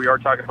 And, yeah, we are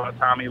talking about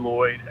Tommy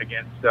Lloyd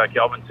against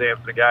Kelvin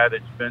Sampson, a guy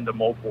that's been to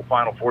multiple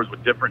Final Fours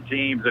with different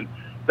teams. And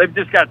they've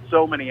just got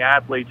so many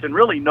athletes and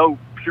really no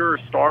pure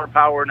star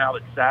power now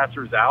that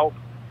Sasser's out.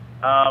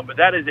 But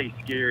that is a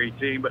scary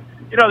team. But,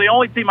 the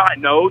only team I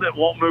know that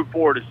won't move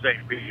forward is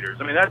St. Peter's.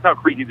 That's how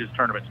crazy this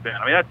tournament's been.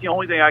 That's the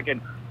only thing I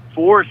can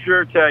for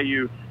sure tell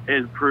you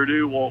is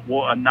Purdue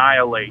will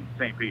annihilate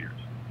St. Peter's.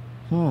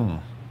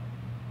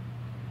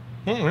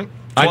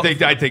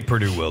 I think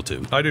Purdue will,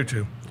 too. I do,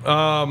 too.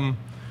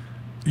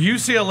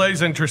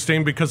 UCLA's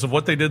interesting because of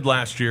what they did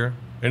last year,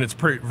 and it's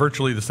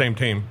virtually the same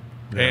team.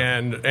 Yeah.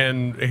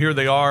 And here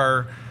they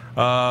are.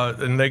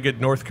 And they get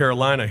North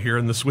Carolina here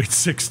in the Sweet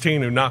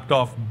 16, who knocked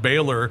off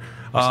Baylor.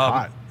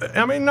 Hot.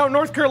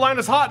 North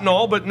Carolina's hot and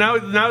all, but now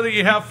that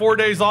you have 4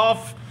 days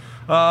off,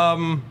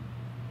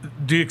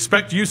 do you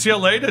expect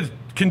UCLA to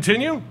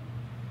continue?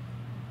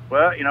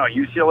 Well,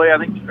 UCLA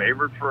I think is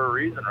favored for a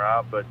reason,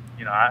 Rob. But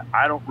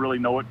I don't really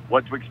know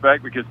what to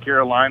expect because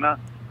Carolina,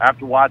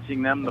 after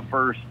watching them the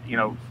first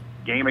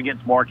game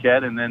against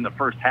Marquette and then the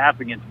first half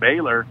against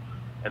Baylor.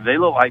 And they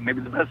look like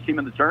maybe the best team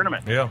in the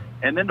tournament. Yeah.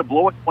 And then to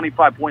blow a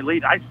 25-point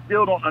lead, I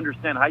still don't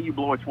understand how you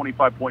blow a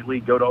 25-point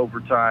lead, go to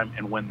overtime,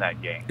 and win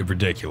that game. It's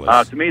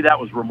ridiculous. To me, that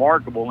was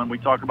remarkable. And we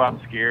talk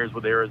about scares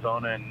with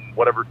Arizona and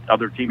whatever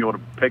other team you want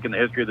to pick in the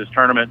history of this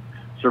tournament,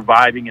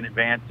 surviving and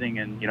advancing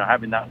and,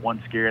 having that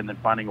one scare and then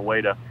finding a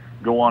way to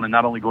go on and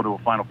not only go to a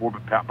Final Four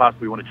but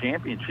possibly win a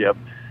championship.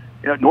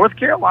 North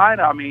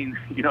Carolina,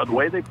 the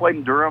way they played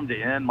in Durham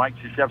to end Mike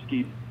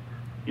Krzyzewski's,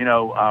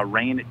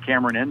 reign at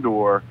Cameron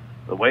Indoor,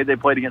 the way they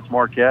played against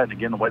Marquette, and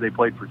again, the way they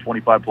played for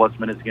 25-plus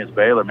minutes against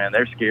Baylor, man,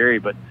 they're scary.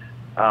 But,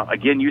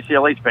 again,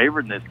 UCLA's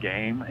favored in this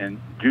game, and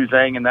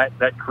Juzang and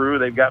that crew,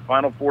 they've got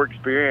Final Four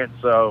experience.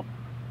 So,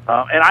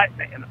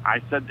 and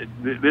I said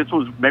this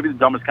was maybe the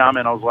dumbest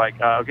comment. I was like,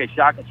 okay,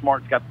 Shaka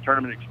Smart's got the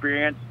tournament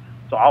experience,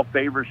 so I'll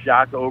favor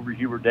Shaka over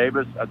Hubert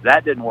Davis.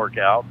 That didn't work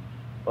out.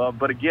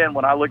 But again,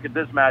 when I look at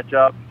this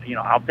matchup,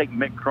 I'll take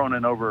Mick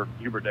Cronin over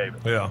Hubert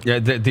Davis. Yeah.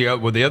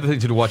 The other thing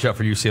to watch out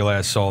for UCLA,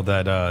 I saw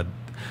that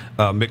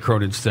Mick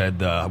Cronin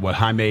said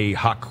Jaime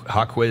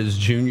Jaquez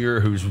Jr.,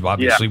 who's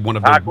obviously one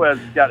of the Jaquez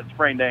got a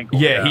sprained ankle.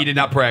 Yeah, he did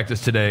not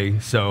practice today,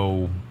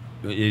 so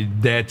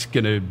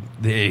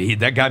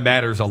that guy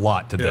matters a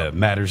lot to them,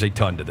 matters a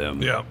ton to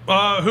them. Yeah.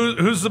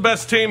 Who's the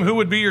best team? Who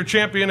would be your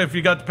champion if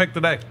you got to pick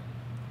today?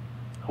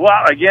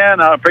 Well, again,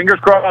 fingers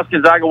crossed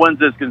Gonzaga wins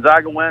this.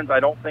 Gonzaga wins. I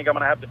don't think I'm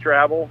going to have to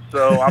travel,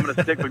 so I'm going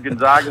to stick with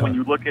Gonzaga. When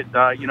you look at,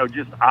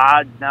 just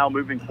odds now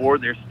moving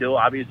forward, they're still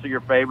obviously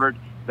your favorite.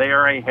 They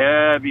are a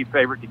heavy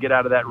favorite to get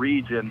out of that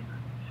region.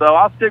 So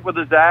I'll stick with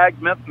the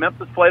Zags.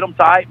 Memphis played them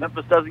tight.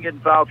 Memphis doesn't get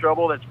in foul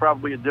trouble. That's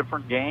probably a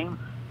different game.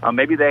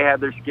 Maybe they had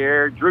their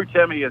scare. Drew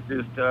Timme is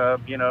just,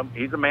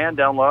 he's a man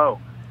down low.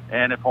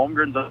 And if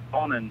Holmgren's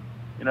on and,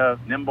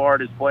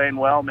 Nimbard is playing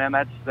well, man,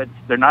 that's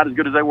they're not as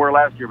good as they were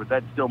last year, but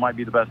that still might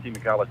be the best team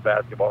in college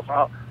basketball.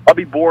 So I'll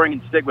be boring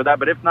and stick with that.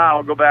 But if not,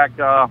 I'll go back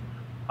up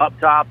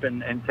top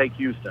and take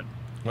Houston.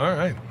 All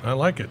right. I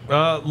like it.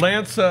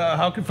 Lance,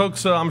 how can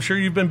folks, I'm sure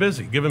you've been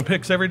busy giving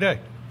picks every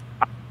day.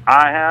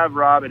 I have,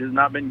 Rob. It has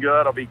not been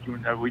good.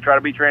 We try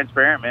to be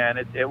transparent,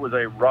 man. It was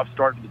a rough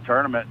start to the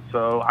tournament,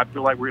 so I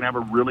feel like we're going to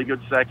have a really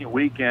good second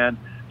weekend.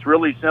 It's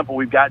really simple.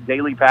 We've got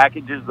daily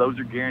packages. Those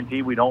are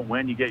guaranteed. We don't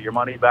win, you get your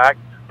money back.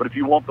 But if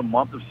you want the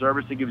month of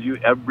service that gives you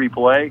every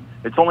play,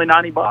 it's only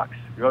 $90.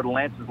 You go to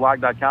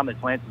lanceslog.com. That's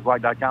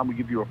lanceslog.com. We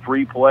give you a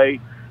free play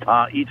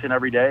each and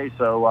every day.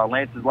 So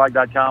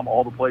lanceslog.com,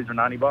 all the plays are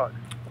 $90.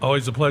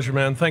 Always a pleasure,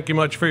 man. Thank you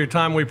much for your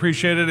time. We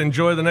appreciate it.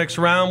 Enjoy the next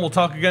round. We'll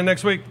talk again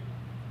next week.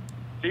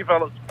 See you,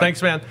 fellas.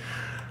 Thanks, man.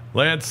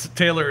 Lance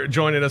Taylor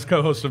joining us,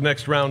 co-host of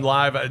Next Round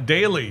Live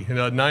daily,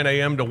 9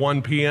 a.m. to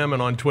 1 p.m.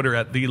 and on Twitter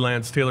at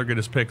 @TheLanceTaylor. Get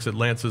his picks at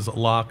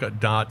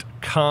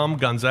lanceslock.com.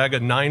 Gonzaga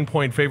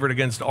 9-point favorite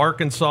against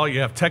Arkansas. You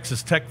have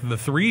Texas Tech, the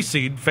 3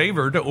 seed,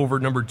 favored over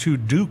number 2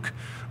 Duke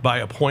by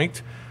a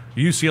point.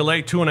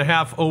 UCLA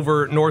 2.5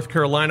 over North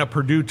Carolina.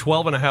 Purdue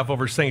 12.5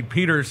 over St.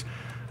 Peter's.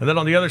 And then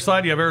on the other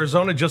side, you have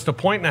Arizona just a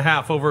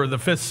 1.5 over the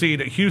 5th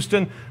seed at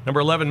Houston. Number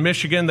 11,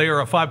 Michigan. They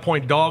are a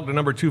 5-point dog to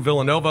number 2,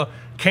 Villanova.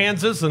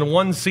 Kansas and a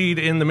 1 seed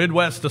in the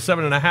Midwest, a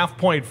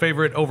 7.5-point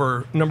favorite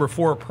over number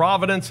 4,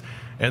 Providence.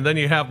 And then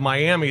you have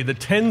Miami, the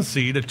 10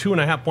 seed, a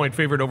 2.5-point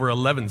favorite over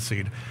 11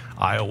 seed,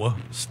 Iowa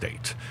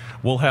State.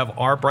 We'll have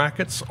our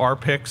brackets, our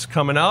picks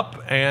coming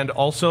up, and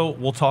also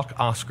we'll talk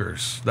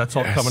Oscars. That's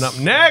all coming up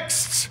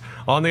next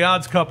on The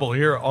Odds Couple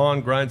here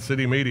on Grind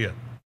City Media.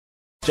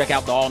 Check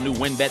out the all-new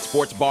WinBet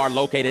Sports Bar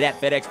located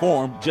at FedEx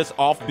Forum, just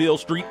off Beale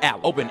Street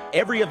out. Open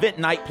every event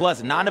night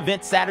plus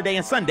non-event Saturday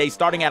and Sunday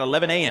starting at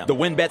 11 a.m. The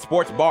WinBet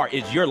Sports Bar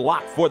is your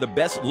lock for the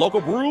best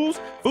local brews,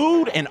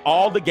 food, and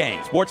all the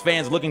games. Sports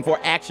fans looking for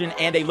action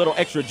and a little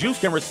extra juice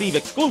can receive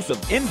exclusive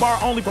in-bar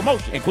only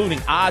promotion, including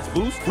odds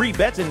boosts, free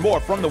bets, and more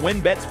from the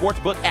WinBet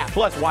Sportsbook app.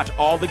 Plus, watch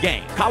all the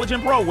games. College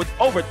and pro with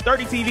over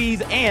 30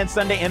 TVs and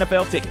Sunday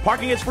NFL tickets.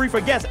 Parking is free for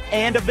guests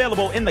and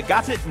available in the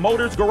Gossett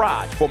Motors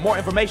Garage. For more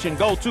information,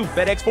 go to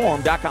FedExForum.com.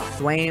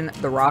 Dwayne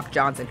 "The Rock"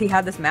 Johnson. He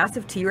had this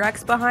massive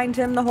T-Rex behind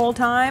him the whole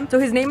time. So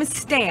his name is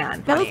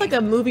Stan. That was like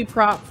a movie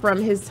prop from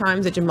his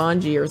times at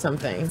Jumanji or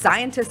something.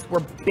 Scientists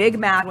were big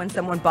mad when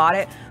someone bought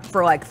it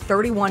for like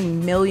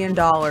 $31 million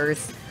a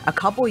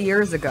couple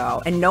years ago,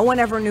 and no one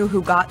ever knew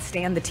who got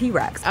Stan the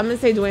T-Rex. I'm going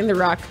to say Dwayne "The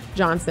Rock"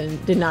 Johnson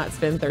did not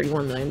spend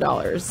 $31 million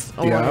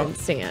on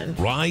Stan.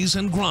 Rise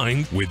and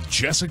Grind with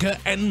Jessica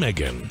and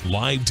Megan.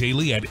 Live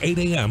daily at 8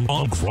 a.m.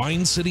 on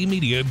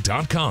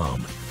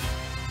grindcitymedia.com.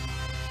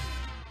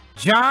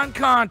 John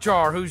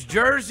Conchar, whose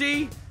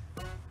jersey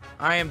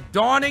I am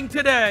donning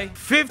today.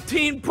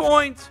 15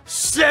 points,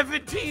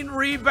 17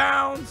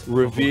 rebounds.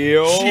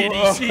 Reveal.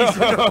 Shitty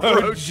season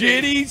approaching.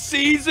 Shitty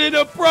season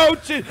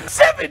approaching.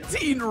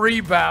 17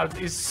 rebounds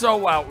is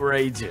so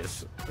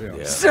outrageous. Yeah.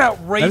 It's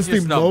outrageous.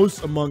 That's the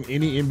most among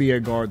any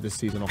NBA guard this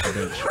season off the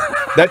bench.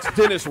 That's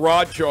Dennis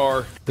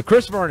Rodchar. The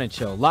Chris Vernon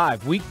Show,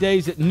 live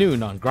weekdays at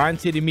noon on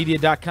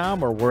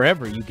grindcitymedia.com or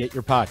wherever you get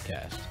your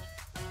podcast.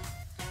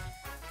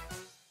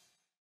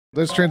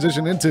 Let's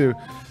transition into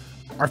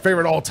our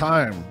favorite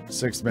all-time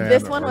six-man.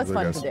 This one was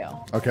fun to do.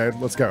 Okay,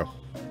 let's go.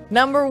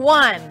 Number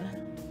 1,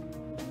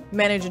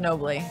 Manu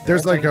Ginobili.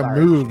 There's like a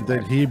move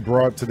that he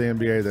brought to the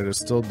NBA that is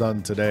still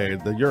done today,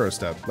 the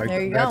Eurostep. Like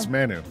There you that's go.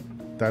 Manu.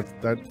 That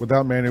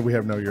without Manu, we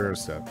have no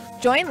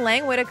Eurostep. Join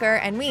Lang Whitaker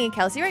and me,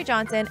 Kelsey Wright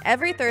Johnson,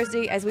 every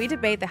Thursday as we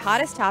debate the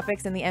hottest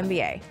topics in the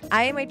NBA.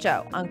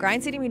 IMHO on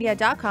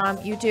grindcitymedia.com,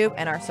 YouTube,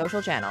 and our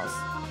social channels.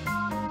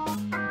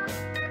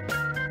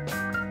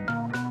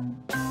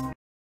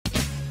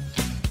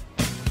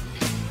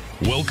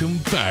 Welcome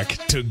back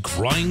to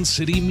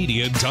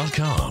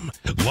grindcitymedia.com.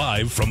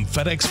 Live from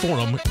FedEx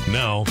Forum.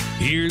 Now,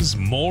 here's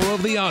more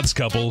of The Odds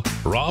Couple,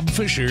 Rob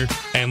Fisher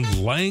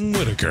and Lang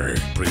Whitaker.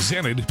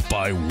 Presented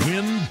by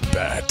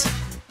WinBet.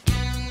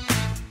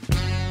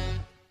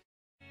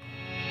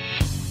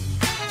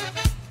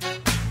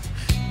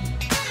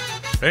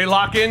 Hey,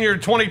 lock in your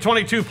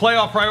 2022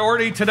 playoff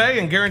priority today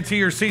and guarantee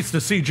your seats to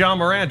see John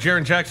Morant,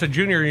 Jaren Jackson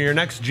Jr. in your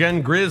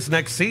next-gen Grizz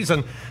next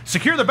season.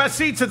 Secure the best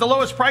seats at the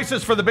lowest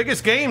prices for the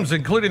biggest games,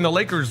 including the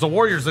Lakers, the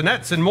Warriors, the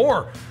Nets, and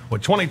more.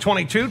 With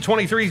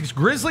 2022-23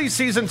 Grizzlies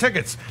season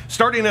tickets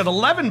starting at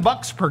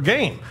 $11 per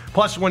game.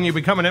 Plus, when you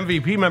become an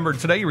MVP member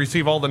today, you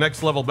receive all the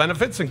next-level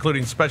benefits,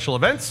 including special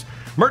events,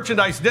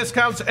 merchandise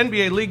discounts,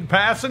 NBA League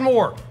Pass, and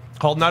more.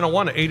 Call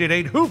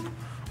 901-888-HOOP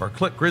or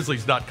click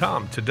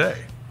Grizzlies.com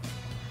today.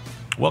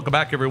 Welcome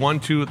back, everyone,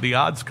 to The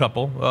Odds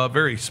Couple. A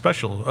very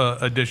special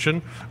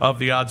edition of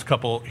The Odds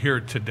Couple here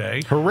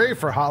today. Hooray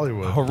for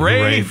Hollywood.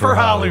 Hooray for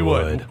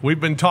Hollywood. We've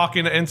been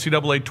talking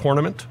NCAA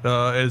tournament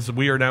as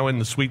we are now in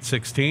the Sweet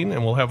 16,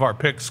 and we'll have our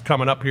picks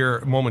coming up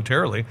here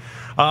momentarily.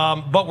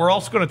 But we're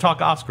also going to talk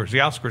Oscars. The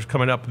Oscars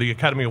coming up, the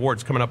Academy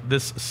Awards coming up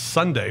this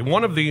Sunday.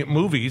 One of the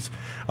movies,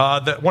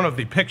 one of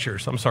the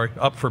pictures,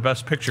 up for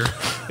Best Picture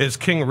is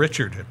King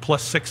Richard at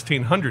plus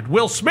 1,600.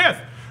 Will Smith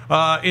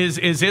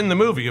is in the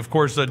movie, of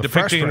course,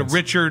 depicting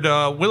Richard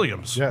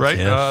Williams, right?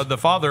 Yes. The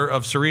father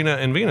of Serena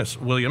and Venus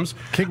Williams.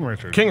 King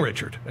Richard. King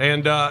Richard.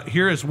 And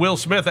here is Will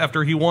Smith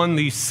after he won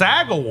the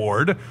SAG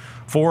Award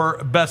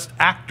for Best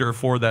Actor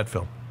for that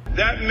film.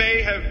 That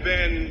may have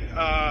been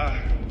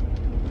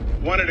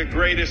one of the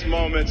greatest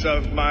moments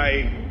of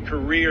my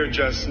career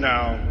just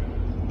now,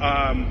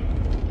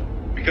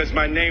 because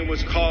my name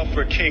was called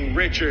for King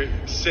Richard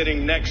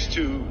sitting next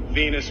to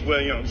Venus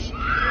Williams.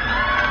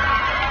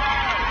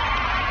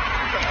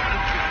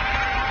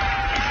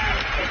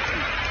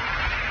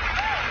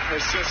 Her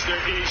sister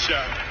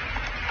Isha.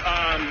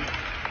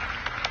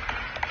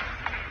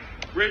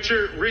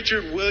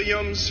 Richard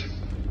Williams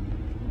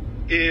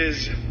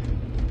is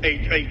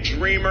a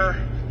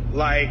dreamer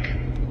like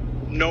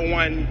no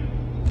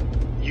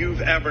one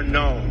you've ever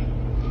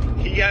known.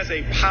 He has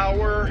a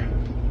power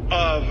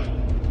of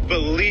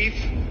belief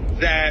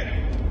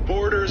that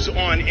borders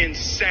on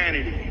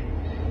insanity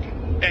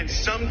and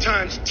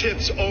sometimes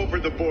tips over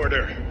the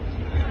border,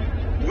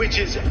 which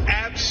is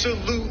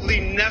absolutely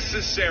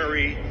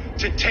necessary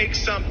to take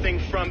something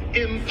from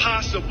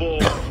impossible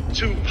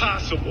to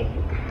possible.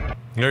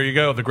 There you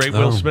go, the great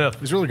Will Smith.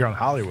 He's really gone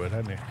Hollywood,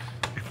 hasn't he?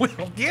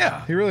 Well,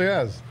 yeah. He really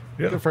has.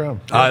 Yeah. Good for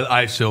him.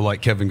 I still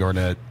like Kevin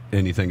Garnett.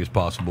 Anything is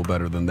possible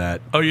better than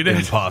that. Oh, you did?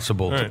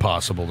 Impossible to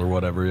possible or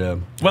whatever, yeah.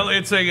 Well,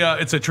 it's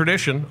a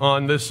tradition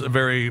on this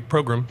very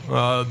program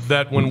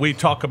that when we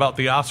talk about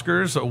the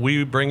Oscars,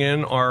 we bring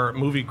in our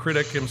movie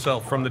critic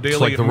himself from the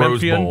Daily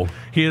Memphian.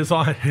 He is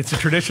on. It's a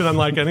tradition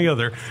unlike any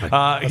other.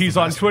 He's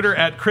on Twitter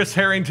at Chris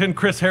Herrington.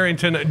 Chris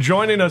Herrington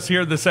joining us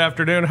here this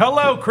afternoon.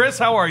 Hello, Chris.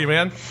 How are you,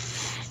 man?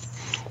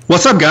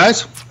 What's up,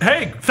 guys?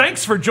 Hey,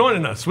 thanks for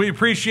joining us. We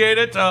appreciate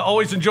it.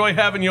 Always enjoy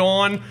having you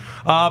on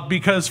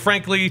because,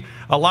 frankly,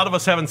 a lot of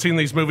us haven't seen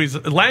these movies.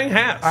 Lang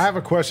has. I have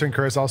a question,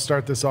 Chris. I'll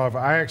start this off.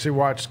 I actually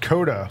watched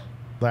Coda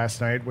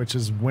last night, which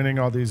is winning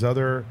all these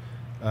other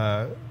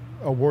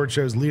award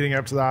shows leading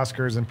up to the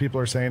Oscars, and people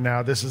are saying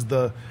now this is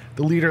the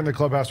leader in the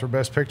clubhouse for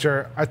Best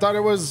Picture. I thought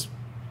it was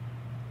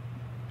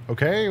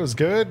okay. It was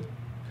good.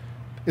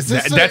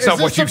 That's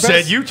not what you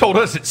said. You told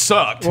us it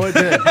sucked. Well, it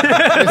did.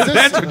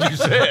 That's what you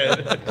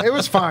said. It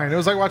was fine. It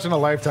was like watching a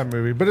Lifetime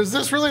movie. But is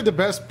this really the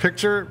best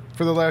picture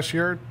for the last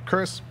year,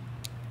 Chris?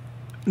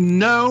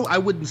 No, I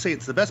wouldn't say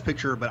it's the best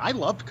picture, but I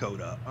loved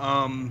Coda.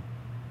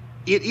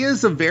 It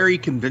is a very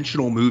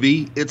conventional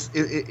movie.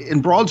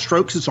 In broad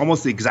strokes, it's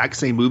almost the exact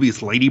same movie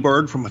as Lady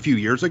Bird from a few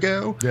years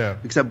ago. Yeah.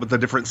 Except with a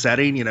different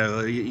setting. You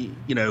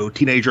know,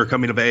 teenager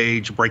coming of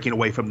age, breaking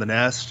away from the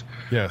nest.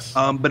 Yes.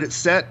 But it's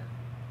set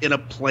in a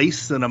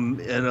place in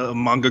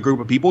among a group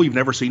of people you've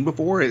never seen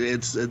before.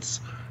 It's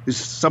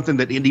something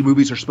that indie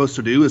movies are supposed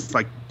to do. It's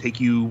like take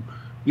you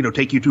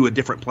to a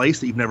different place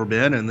that you've never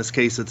been. In this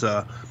case, it's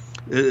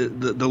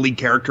the lead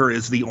character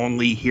is the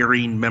only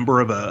hearing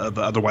member of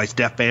a otherwise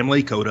deaf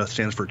family. CODA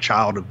stands for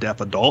Child of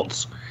Deaf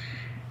Adults.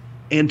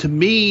 And to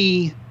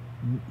me,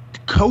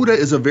 CODA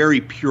is a very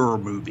pure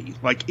movie.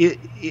 Like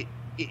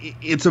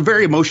it's a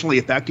very emotionally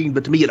affecting,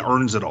 but to me, it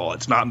earns it all.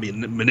 It's not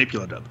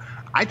manipulative.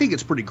 I think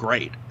it's pretty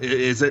great.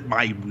 Is it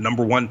my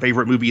number one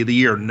favorite movie of the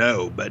year?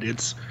 No, but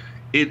it's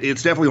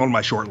definitely on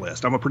my short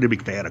list. I'm a pretty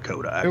big fan of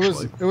CODA,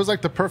 actually. It was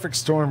like the perfect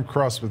storm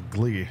crossed with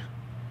Glee.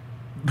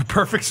 The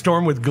perfect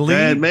storm with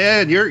Glee?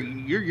 Man,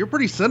 you're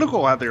pretty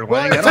cynical out there,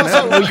 Lang. I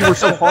don't know you were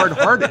so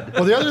hard-hearted.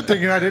 Well, the other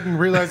thing I didn't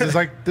realize is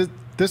like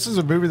this is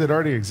a movie that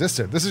already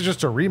existed. This is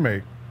just a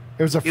remake.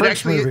 It was a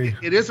French movie.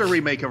 It is a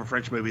remake of a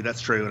French movie.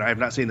 That's true, and I have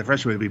not seen the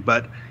French movie,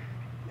 but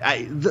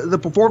the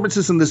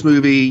performances in this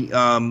movie,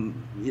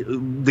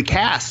 the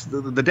cast,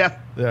 the deaf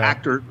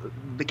actor,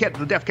 the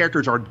deaf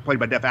characters are played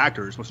by deaf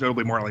actors, most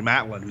notably Marley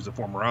Matlin, who's a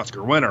former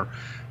Oscar winner,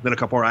 then a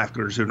couple of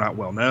actors who are not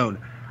well known.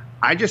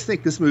 I just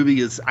think this movie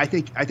is. I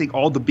think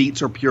all the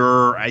beats are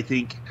pure. I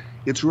think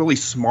it's really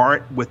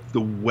smart with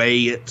the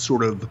way it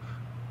sort of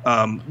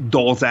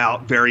doles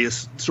out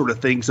various sort of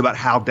things about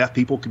how deaf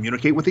people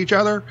communicate with each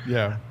other.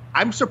 Yeah.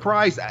 I'm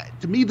surprised.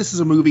 To me, this is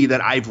a movie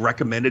that I've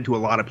recommended to a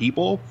lot of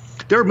people.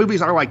 There are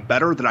movies I like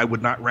better that I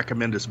would not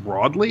recommend as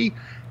broadly.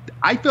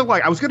 I feel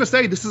like I was going to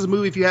say this is a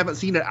movie. If you haven't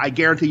seen it, I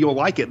guarantee you'll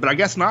like it. But I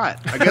guess not.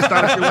 I guess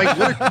not if you like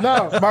Whitaker.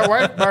 No, my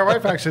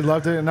wife actually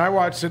loved it, and I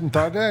watched it and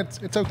thought,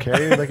 it's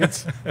okay. Like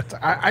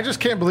I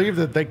just can't believe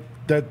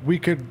that we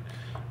could,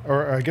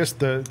 or I guess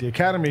the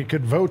Academy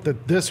could vote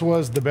that this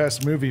was the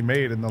best movie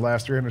made in the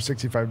last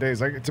 365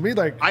 days. Like to me,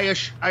 like I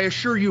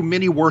assure you,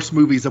 many worse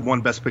movies have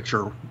won Best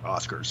Picture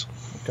Oscars.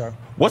 Okay,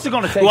 what's it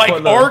going to take? Like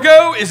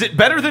Argo? Is it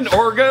better than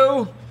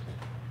Argo?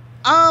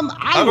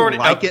 I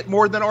like it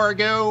more than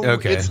Argo.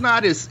 Okay. It's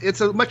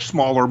a much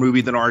smaller movie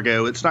than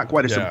Argo. It's not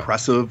quite as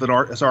impressive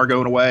as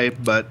Argo in a way,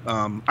 but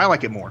I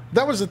like it more.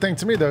 That was the thing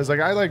to me, though. Is like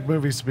I like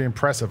movies to be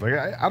impressive. Like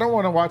I don't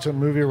want to watch a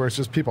movie where it's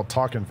just people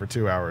talking for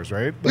 2 hours,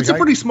 right? Like, it's a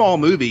pretty small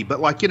movie, but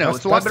like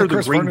it's a lot better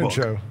than Green Book.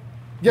 Show.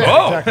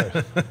 Yeah,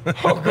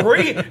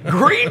 exactly.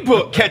 Green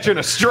Book catching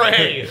a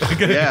stray.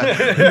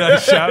 Yeah.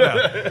 Nice shout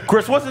out.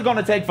 Chris, what's it going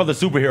to take for the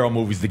superhero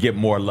movies to get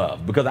more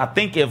love? Because I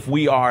think if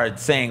we are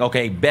saying,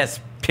 okay,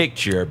 best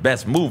picture,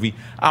 best movie,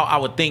 I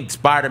would think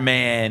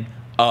Spider-Man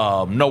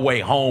No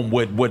Way Home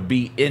would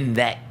be in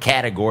that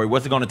category.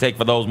 What's it going to take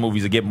for those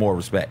movies to get more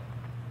respect?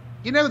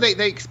 You know,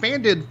 they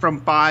expanded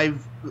from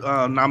 5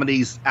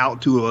 nominees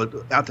out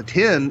to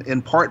 10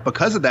 in part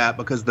because of that,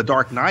 because The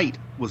Dark Knight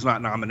was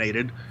not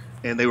nominated.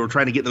 And they were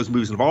trying to get those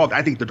movies involved.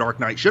 I think The Dark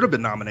Knight should have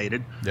been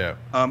nominated. Yeah.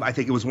 I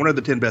think it was one of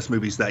the 10 best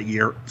movies that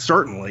year,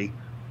 certainly.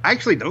 I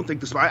actually don't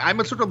think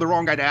I'm sort of the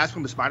wrong guy to ask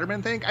from the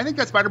Spider-Man thing. I think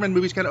that Spider-Man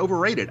movie's kind of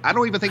overrated. I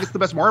don't even think it's the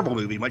best Marvel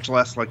movie, much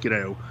less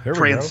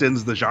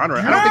transcends the genre.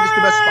 I don't think it's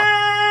the best.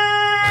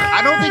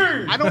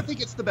 I don't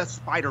think it's the best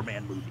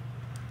Spider-Man movie.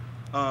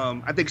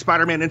 I think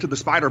Spider-Man Into the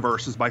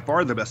Spider-Verse is by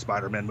far the best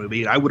Spider-Man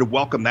movie, and I would have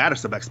welcomed that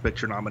as the Best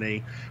Picture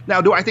nominee.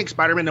 Now, do I think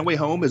Spider-Man No Way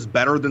Home is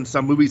better than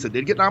some movies that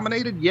did get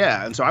nominated?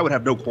 Yeah, and so I would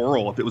have no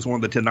quarrel if it was one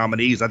of the 10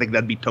 nominees. I think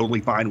that'd be totally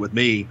fine with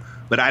me,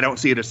 but I don't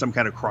see it as some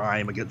kind of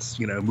crime against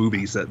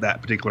movies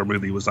that particular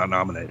movie was not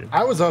nominated.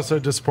 I was also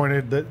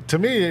disappointed that, to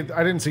me,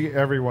 I didn't see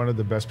every one of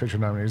the Best Picture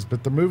nominees,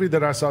 but the movie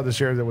that I saw this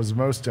year that was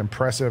most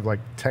impressive, like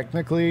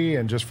technically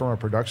and just from a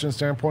production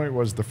standpoint,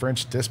 was The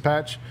French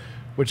Dispatch,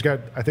 which got,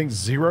 I think,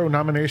 0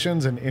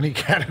 nominations in any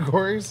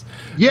categories.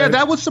 Yeah,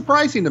 that was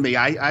surprising to me.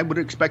 I would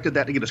have expected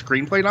that to get a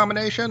screenplay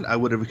nomination. I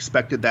would have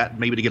expected that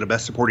maybe to get a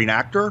Best Supporting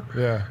Actor.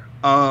 Yeah.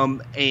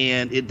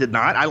 And it did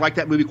not. I like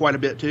that movie quite a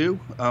bit, too.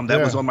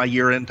 That was on my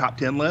year-end top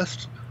 10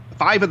 list.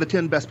 5 of the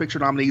 10 Best Picture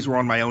nominees were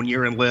on my own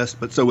year-end list,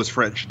 but so was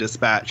French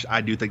Dispatch.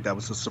 I do think that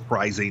was a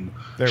surprising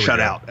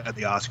shutout at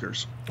the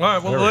Oscars. All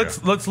right, well,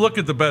 let's look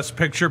at the Best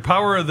Picture.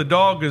 Power of the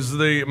Dog is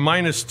the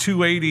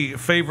 -280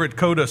 favorite.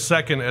 Coda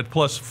second at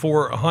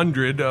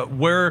 +400.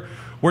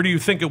 Where do you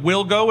think it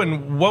will go,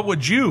 and what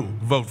would you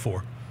vote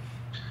for?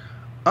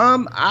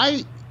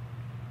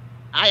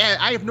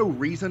 I have no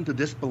reason to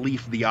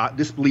disbelieve the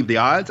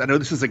odds. I know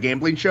this is a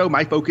gambling show.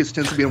 My focus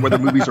tends to be on whether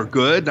movies are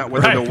good, not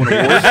whether they'll win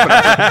awards. But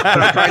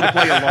I'm trying to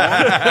play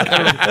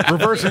along.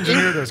 Reverse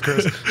engineer this,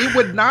 Chris. It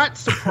would not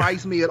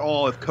surprise me at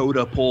all if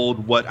Coda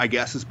pulled what I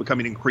guess is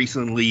becoming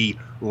increasingly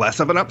less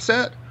of an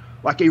upset.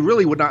 Like, it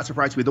really would not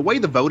surprise me. The way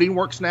the voting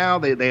works now,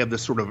 they have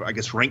this sort of, I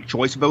guess, ranked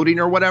choice voting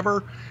or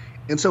whatever.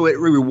 And so it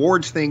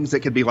rewards things that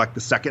could be like the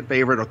second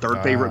favorite or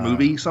third favorite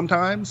movie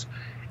sometimes.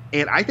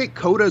 And I think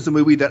Coda is a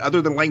movie that,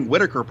 other than Lang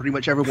Whitaker, pretty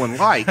much everyone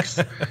likes.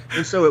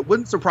 And so it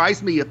wouldn't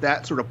surprise me if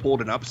that sort of pulled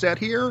an upset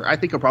here. I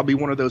think it'll probably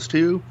be one of those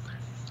two.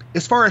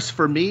 As far as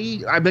for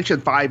me, I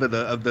mentioned 5 of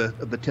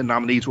the 10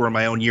 nominees were in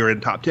my own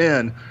year-end top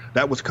 10.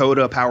 That was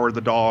Coda, Power of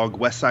the Dog,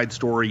 West Side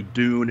Story,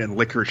 Dune, and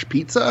Licorice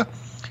Pizza.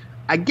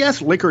 I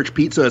guess Licorice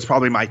Pizza is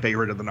probably my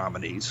favorite of the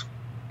nominees.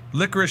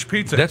 Licorice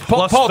Pizza. That's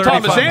Paul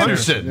Thomas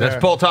Anderson. Yeah. That's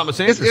Paul Thomas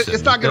Anderson.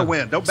 It's not going to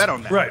win. Don't bet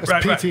on that.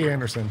 Right. P.T.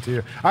 Anderson to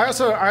you. I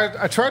also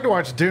I tried to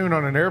watch Dune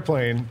on an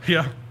airplane.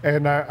 Yeah.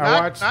 And I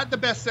watched. Not the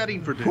best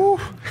setting for Dune. Well,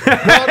 no,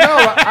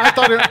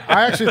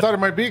 I actually thought it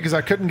might be because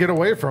I couldn't get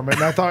away from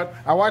it. And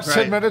I watched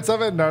 10 minutes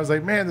of it, and I was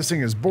like, man, this thing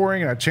is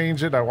boring. And I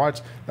changed it. I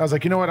was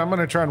like, you know what? I'm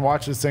going to try and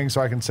watch this thing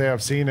so I can say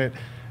I've seen it.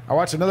 I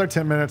watched another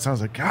 10 minutes, and I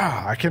was like,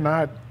 I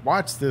cannot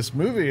watch this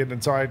movie.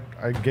 And so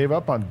I gave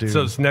up on Dune.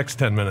 So it's next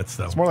 10 minutes,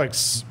 though. It's more like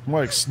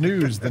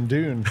Snooze than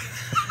Dune.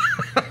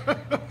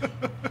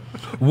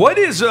 What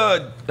is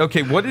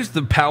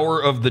the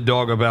Power of the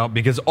Dog about?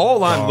 Because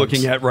all I'm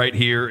looking at right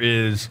here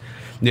is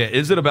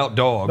it about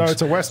dogs? No,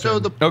 it's a Western. So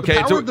the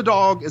Power of the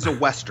Dog is a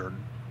Western.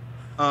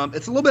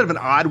 It's a little bit of an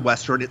odd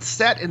Western. It's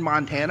set in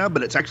Montana,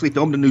 but it's actually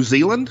filmed in New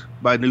Zealand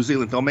by a New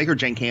Zealand filmmaker,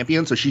 Jane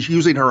Campion. So she's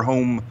using her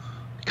home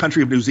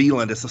country of New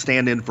Zealand as a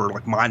stand-in for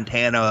like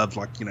Montana of the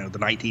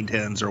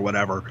 1910s or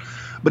whatever.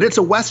 But it's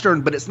a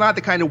Western, but it's not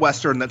the kind of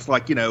Western that's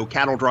like,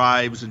 cattle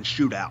drives and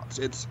shootouts.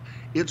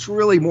 It's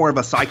really more of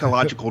a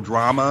psychological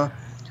drama,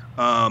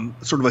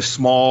 sort of a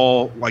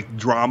small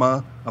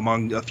drama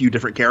among a few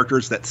different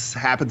characters that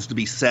happens to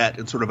be set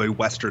in sort of a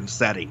Western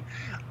setting.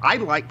 I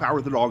like Power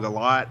of the Dog a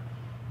lot,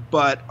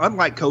 but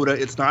unlike Coda,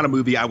 it's not a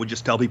movie I would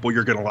just tell people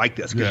you're going to like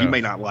this because you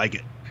may not like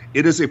it.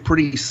 It is a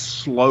pretty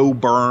slow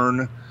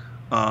burn,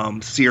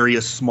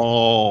 serious,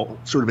 small,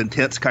 sort of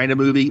intense kind of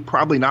movie.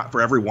 Probably not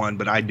for everyone,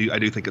 but I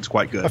do think it's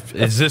quite good.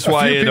 Is this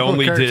why it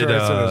only did?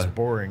 It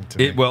boring to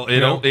me.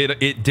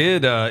 It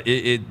did.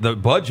 The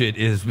budget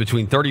is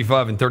between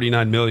 35 and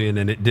 39 million,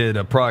 and it did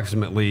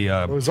approximately.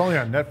 It was only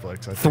on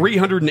Netflix. I think.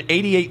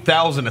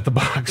 388,000 at the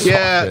box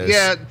office.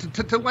 Yeah.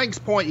 To Lank's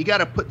point, you got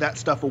to put that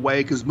stuff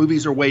away because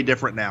movies are way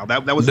different now.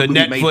 That was a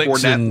movie made for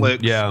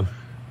Netflix.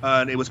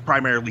 And it was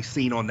primarily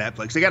seen on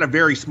Netflix. They got a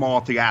very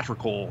small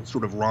theatrical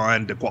sort of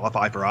run to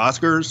qualify for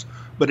Oscars,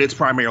 but it's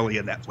primarily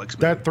a Netflix movie.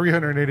 That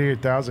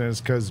 388,000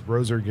 is because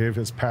Roser gave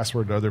his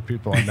password to other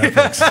people on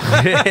Netflix.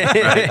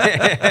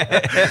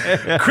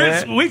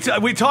 Chris,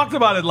 we talked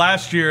about it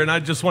last year, and I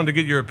just wanted to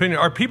get your opinion.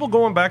 Are people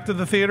going back to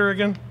the theater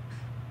again?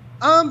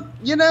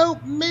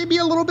 Maybe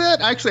a little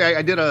bit. Actually,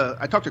 I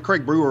talked to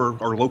Craig Brewer,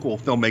 our local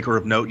filmmaker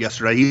of note,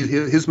 yesterday.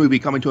 His movie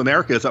Coming to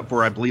America is up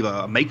for, I believe,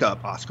 a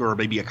makeup Oscar or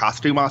maybe a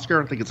costume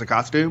Oscar. I think it's a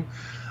costume.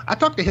 I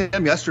talked to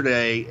him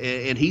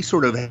yesterday, and he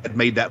sort of had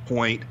made that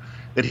point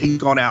that he's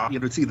gone out,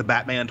 to see the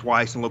Batman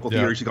twice in local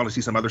theaters. He's going to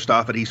see some other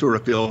stuff, and he sort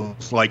of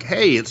feels like,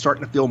 hey, it's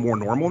starting to feel more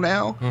normal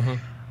now. Mm-hmm.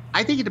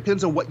 I think it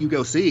depends on what you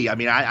go see. I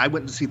mean, I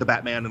went to see the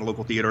Batman in a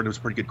local theater, and it was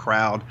a pretty good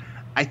crowd.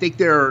 I think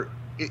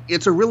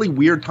it's a really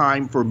weird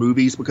time for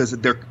movies because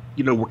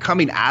we're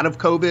coming out of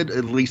COVID,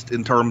 at least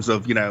in terms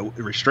of,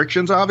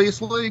 restrictions,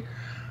 obviously.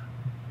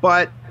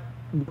 But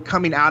we're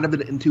coming out of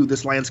it into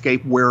this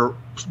landscape where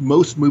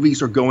most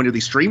movies are going to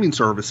these streaming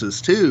services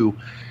too.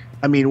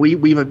 I mean,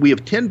 we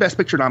have 10 Best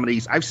Picture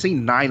nominees. I've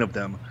seen 9 of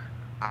them.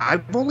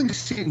 I've only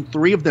seen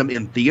 3 of them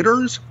in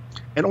theaters,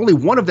 and only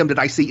one of them did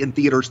I see in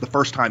theaters the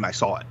first time I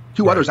saw it.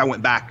 2 others I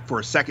went back for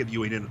a second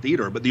viewing in a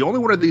theater. But the only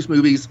one of these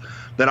movies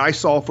that I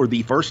saw for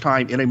the first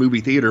time in a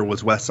movie theater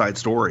was West Side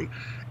Story.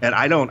 And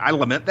I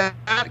lament that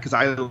because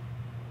I love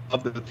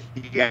the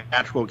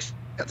theatrical experience,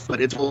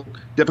 but it's a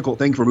difficult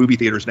thing for movie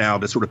theaters now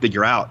to sort of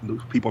figure out.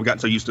 People have gotten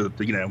so used to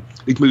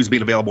these movies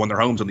being available in their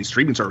homes on these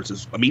streaming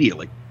services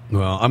immediately.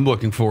 Well, I'm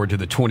looking forward to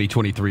the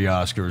 2023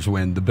 Oscars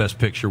when the Best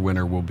Picture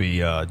winner will be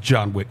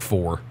John Wick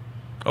 4.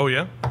 Oh,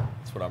 yeah?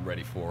 That's what I'm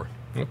ready for.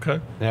 Okay.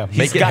 Yeah,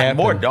 He's got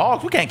more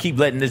dogs. We can't keep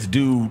letting this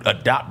dude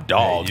adopt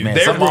dogs, man.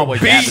 There will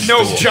be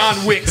no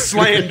John Wick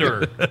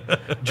slander.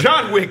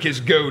 John Wick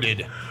is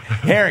goated.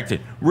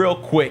 Herrington, real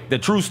quick, the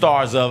true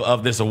stars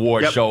of this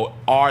award show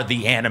are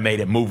the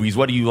animated movies.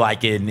 What do you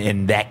like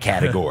in that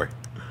category?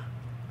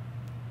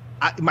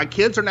 My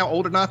kids are now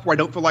old enough where I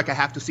don't feel like I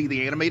have to see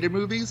the animated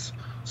movies.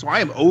 So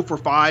I am 0 for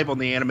 5 on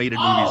the animated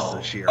movies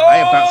this year. I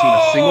have not seen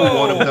a single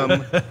one of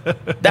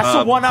them. That's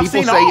the one I've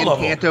seen all of them. People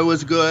say Encanto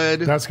is good.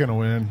 That's going to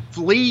win.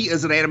 Flea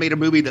is an animated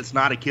movie that's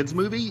not a kid's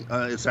movie.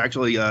 It's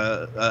actually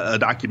a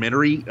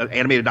documentary, an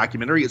animated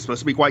documentary. It's supposed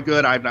to be quite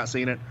good. I have not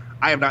seen it.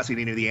 I have not seen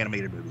any of the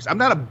animated movies. I'm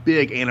not a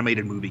big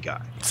animated movie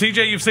guy.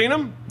 CJ, you've seen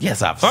them?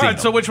 Yes, I've seen them. All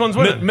right, so which one's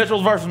winning?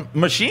 Mitchell's vs.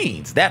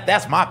 Machines.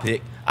 That's my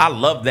pick. I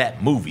love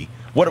that movie.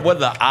 What are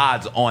the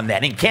odds on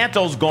that?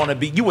 Encanto's going to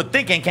be, you would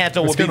think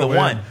Encanto would be the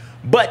one.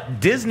 But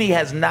Disney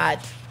has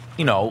not,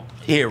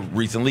 here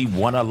recently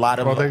won a lot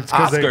of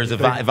Oscars,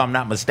 if I'm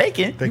not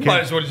mistaken. You might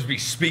as well just be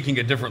speaking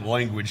a different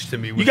language to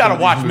me. You got to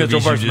watch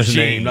Mitchell vs.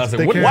 Machines.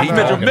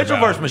 Mitchell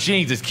vs.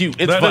 Machines is cute.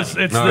 It's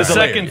fun. It's the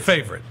second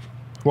favorite.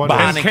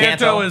 Behind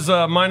Encanto is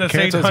minus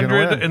Encanto's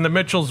 800, and the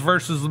Mitchells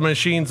versus the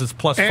Machines is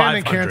plus 500.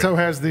 And Encanto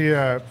has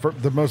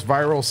the most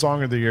viral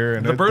song of the year.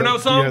 And the Bruno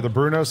song? Yeah, the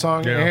Bruno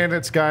song. Yeah. And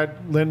it's got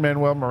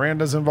Lin-Manuel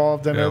Miranda's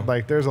involved in it.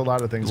 Like, there's a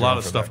lot of things. A lot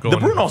of stuff going on.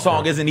 The Bruno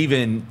song isn't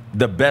even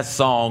the best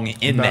song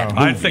in that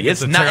movie. I think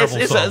it's a terrible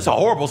song. It's a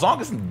horrible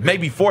song. It's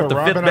maybe 4th or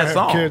 5th best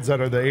song. I have kids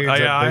that are the age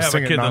that I have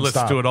sing a kid that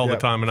listens to it all the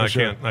time, and I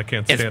can't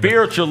stand it. And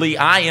spiritually,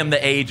 I am the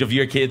age of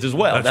your kids as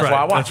well. That's why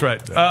I watch.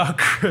 That's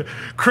right.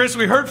 Chris,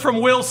 we heard from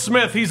Will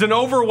Smith. He's an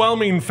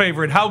overwhelming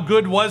favorite. How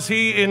good was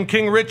he in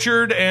King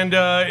Richard, and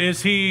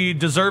is he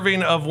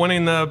deserving of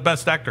winning the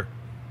Best Actor?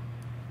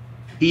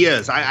 He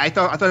is. I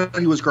thought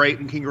he was great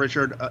in King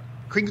Richard.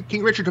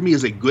 King Richard to me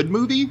is a good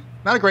movie,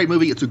 not a great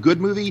movie. It's a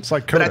good movie. It's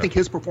like but I think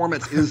his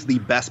performance is the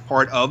best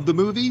part of the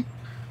movie.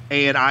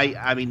 And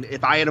I mean,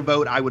 if I had a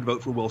vote, I would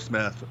vote for Will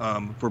Smith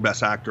for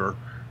Best Actor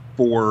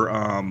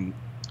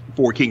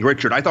for King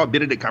Richard. I thought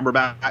Benedict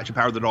Cumberbatch in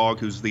Power of the Dog,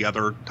 who's the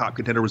other top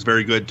contender, was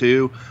very good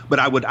too. But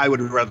I would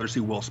rather see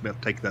Will Smith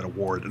take that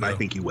award, and I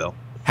think he will.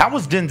 How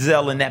was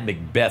Denzel in that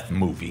Macbeth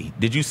movie?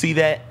 Did you see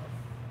that?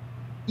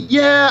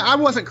 Yeah, I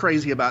wasn't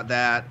crazy about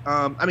that.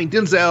 I mean,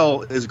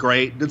 Denzel is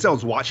great.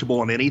 Denzel's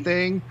watchable in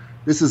anything.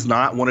 This is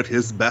not one of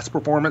his best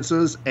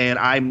performances, and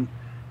I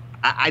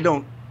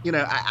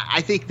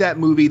think that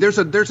movie. There's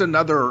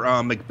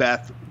another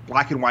Macbeth,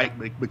 black and white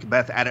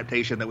Macbeth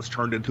adaptation that was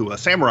turned into a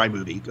samurai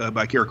movie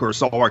by Akira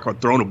Kurosawa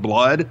called Throne of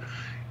Blood.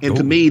 And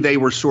to me, they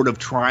were sort of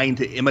trying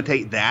to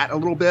imitate that a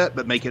little bit,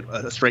 but make it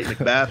a straight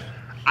Macbeth.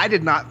 I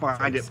did not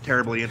find it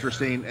terribly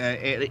interesting.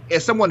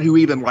 As someone who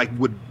even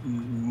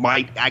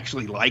might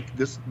actually like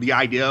the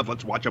idea of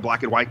let's watch a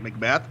black and white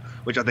Macbeth,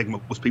 which I think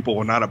most people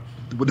would not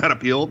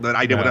appeal. That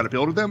idea would not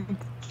appeal to them.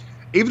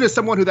 even as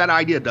someone who that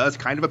idea does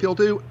kind of appeal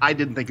to, I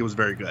didn't think it was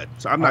very good.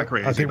 So I'm not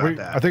crazy about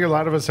that. I think a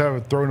lot of us have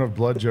a throne of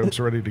blood jokes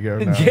ready to go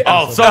now.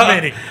 Oh, so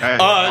many.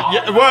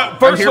 Well,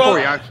 first of all,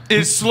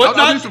 is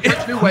Slipknot?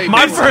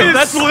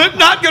 That's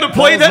Slipknot going to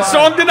play that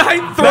song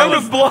tonight? Throne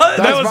of Blood.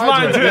 That was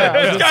mine too.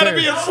 Yeah, it's got to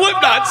be a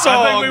Slipknot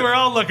song. I think we were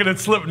all looking at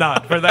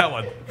Slipknot for that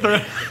one.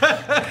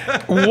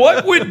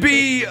 What would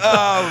be,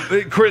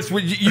 Chris?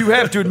 You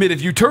have to admit,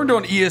 if you turned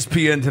on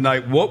ESPN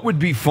tonight, what would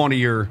be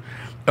funnier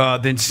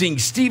than seeing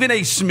Stephen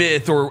A.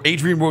 Smith or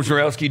Adrian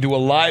Wojnarowski do a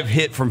live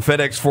hit from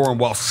FedEx Forum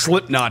while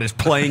Slipknot is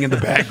playing in the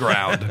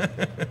background?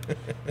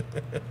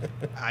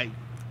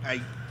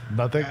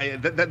 Nothing.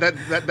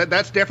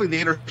 That's definitely the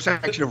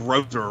intersection of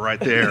Roser right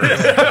there.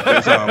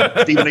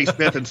 Stephen A.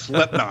 Smith and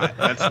Slipknot.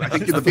 I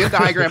think the Venn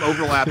diagram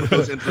overlap of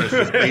those interests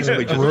is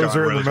basically just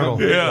Roser in the middle.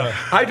 Yeah.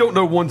 I don't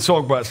know one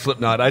song about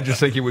Slipknot. I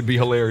just think it would be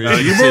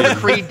hilarious. You're more of a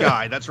Creed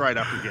guy. That's right.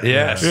 I forget.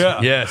 Yes.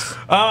 Yeah. Yes.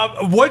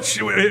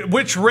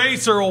 Which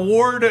race or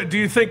award do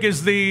you think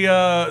is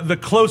the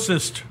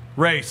closest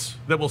race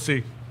that we'll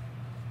see?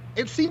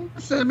 It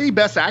seems to me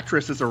Best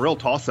Actress is a real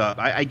toss-up.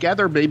 I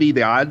gather maybe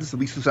the odds, at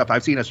least the stuff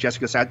I've seen, is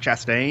Jessica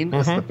Chastain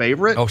is the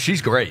favorite. Oh,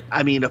 she's great.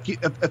 I mean, a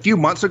few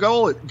months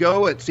ago,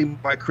 it seemed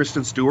like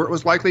Kristen Stewart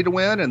was likely to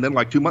win, and then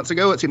like 2 months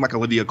ago, it seemed like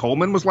Olivia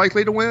Colman was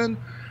likely to win.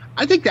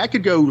 I think that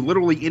could go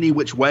literally any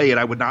which way, and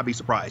I would not be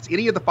surprised.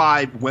 Any of the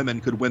 5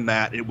 women could win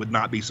that. It would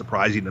not be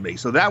surprising to me.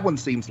 So that one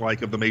seems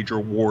like, of the major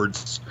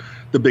awards,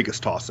 the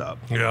biggest toss-up.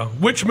 Yeah.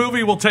 Which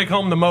movie will take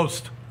home the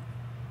most?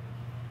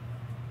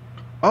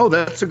 Oh,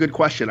 that's a good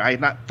question. I had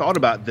not thought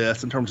about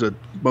this in terms of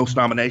most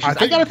nominations.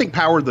 I got to think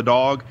Power of the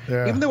Dog.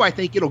 Yeah. Even though I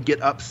think it'll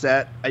get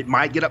upset, it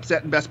might get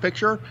upset in Best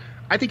Picture,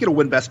 I think it'll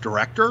win Best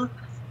Director.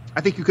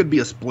 I think it could be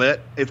a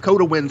split. If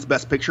Coda wins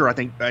Best Picture, I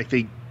think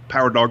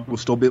Power of the Dog will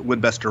still win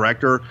Best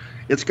Director.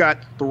 It's got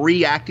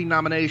 3 acting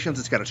nominations.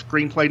 It's got a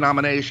screenplay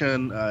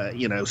nomination,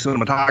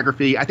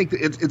 cinematography. I think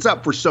it's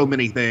up for so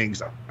many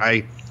things.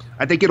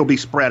 I think it'll be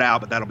spread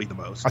out, but that'll be the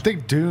most. I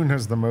think Dune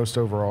has the most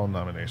overall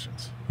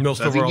nominations. You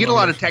get a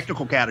lot of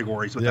technical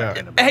categories with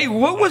that. Hey,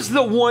 what was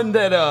the one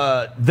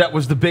that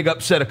was the big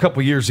upset a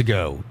couple years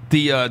ago?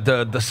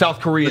 The South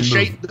Korean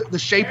movie. The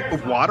Shape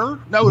of Water?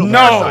 No.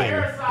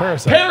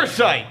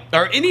 Parasite.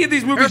 Are any of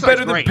these movies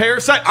better than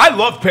Parasite? I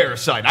love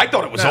Parasite. I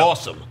thought it was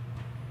awesome.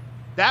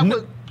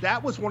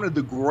 That was one of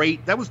the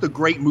great. That was the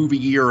great movie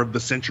year of the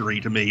century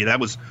to me.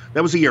 That was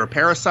the year of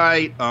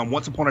Parasite,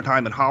 Once Upon a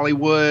Time in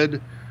Hollywood.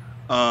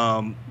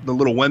 The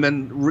Little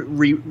Women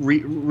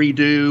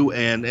redo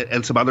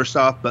and some other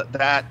stuff, but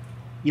that,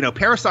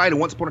 Parasite and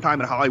Once Upon a Time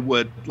in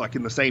Hollywood, like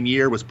in the same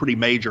year, was pretty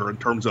major in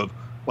terms of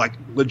like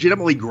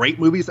legitimately great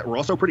movies that were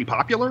also pretty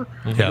popular.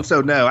 Yeah. And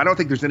so no, I don't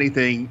think there's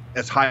anything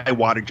as high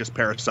wattage as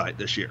Parasite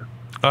this year.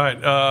 All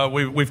right,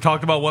 we've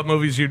talked about what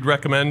movies you'd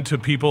recommend to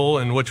people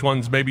and which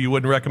ones maybe you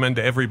wouldn't recommend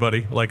to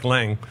everybody, like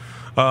Lang.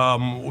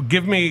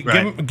 Give me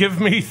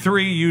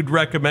 3 you'd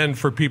recommend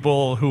for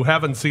people who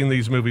haven't seen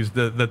these movies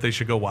that they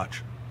should go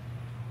watch.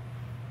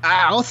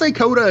 I'll say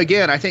Coda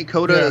again. I think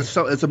Coda is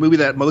a movie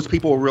that most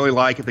people will really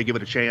like if they give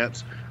it a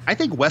chance. I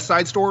think West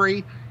Side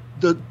Story,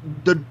 the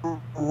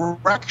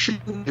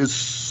direction is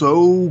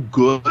so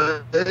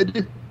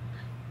good.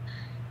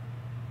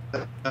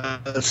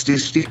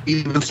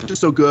 Stevens just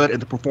so good, and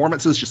the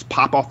performances just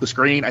pop off the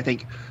screen. I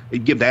think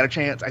give that a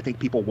chance. I think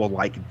people will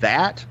like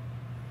that.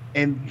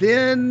 And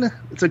then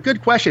it's a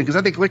good question because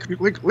I think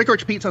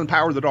Licorice Pizza and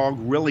Power of the Dog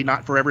really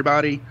not for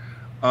everybody.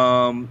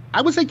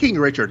 I would say King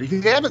Richard. If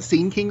you haven't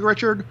seen King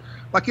Richard,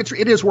 like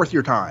it is worth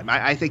your time.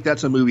 I think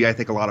that's a movie I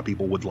think a lot of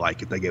people would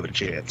like if they gave it a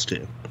chance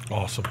to.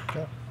 Awesome.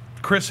 Yeah.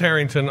 Chris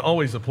Herrington,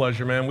 always a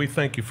pleasure, man. We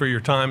thank you for your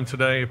time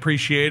today.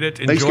 Appreciate it.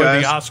 Enjoy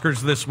the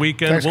Oscars this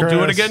weekend. Thanks, we'll Chris.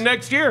 do it again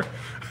next year.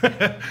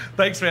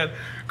 Thanks, man.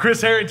 Chris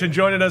Herrington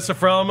joining us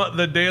from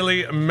the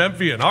Daily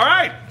Memphian. All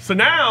right, so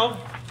now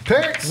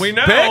picks. We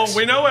know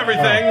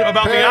everything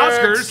about the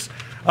Oscars.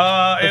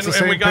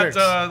 And we got, picks.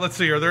 Let's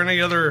see, are there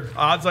any other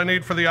odds I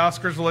need for the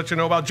Oscars to let you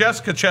know about?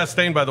 Jessica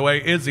Chastain, by the way,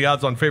 is the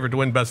odds-on favorite to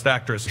win Best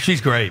Actress.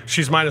 She's great.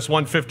 She's minus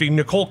 150.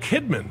 Nicole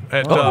Kidman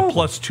at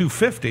plus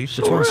 250. Which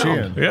one's she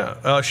in?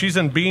 Yeah, she's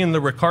in Being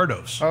the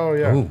Ricardos. Oh,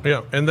 yeah. Ooh.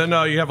 Yeah, and then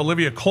you have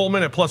Olivia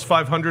Colman at plus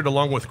 500,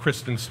 along with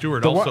Kristen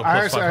Stewart, also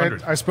plus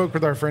 500. I spoke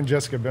with our friend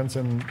Jessica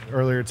Benson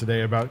earlier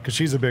today because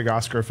she's a big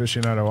Oscar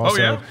aficionado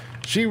also. Oh, yeah?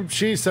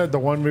 She said the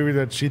one movie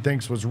that she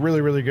thinks was really,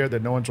 really good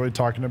that no one's really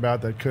talking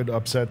about that could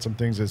upset some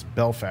things is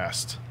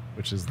Belfast,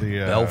 which is the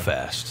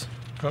Belfast.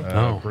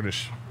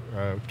 British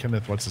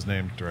Kenneth, what's his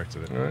name,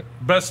 directed it. All right.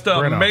 Best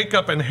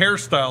makeup and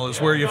hairstyle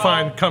is where you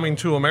find Coming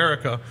to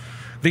America.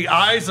 The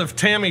Eyes of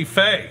Tammy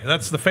Faye.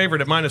 That's the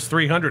favorite at minus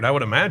 300, I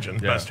would imagine.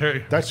 Yeah. Best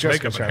hair. That's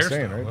Jessica makeup and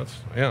Chastain,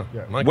 hairstyle. right?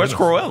 Yeah. Where's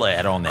Cruella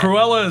at on that?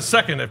 Cruella is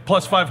second at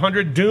plus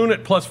 500. Dune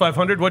at plus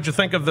 500. What'd you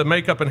think of the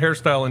makeup and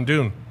hairstyle in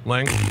Dune,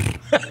 Lang?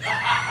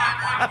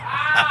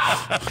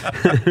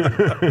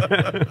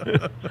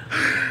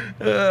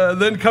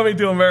 Then Coming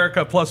to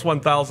America plus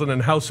 1,000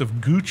 and House of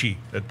Gucci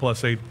at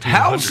plus 8.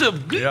 House of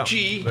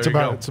Gucci.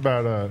 Yeah, it's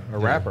about a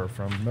rapper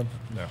from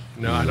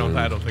No, I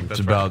don't think that's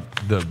it's about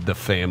the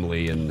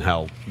family and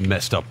how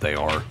messed up they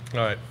are. All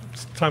right,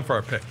 it's time for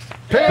our picks.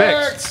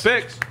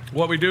 Picks.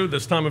 What we do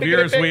this time of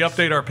year is we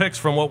update our picks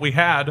from what we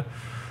had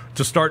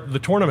to start the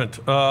tournament.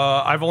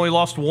 I've only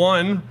lost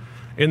one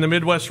in the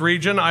Midwest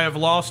region. I have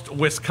lost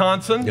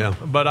Wisconsin,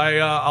 but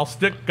I'll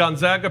stick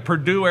Gonzaga,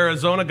 Purdue,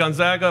 Arizona.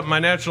 Gonzaga, my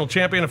national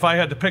champion. If I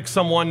had to pick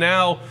someone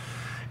now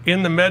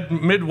in the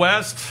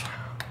Midwest,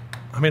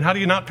 I mean, how do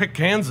you not pick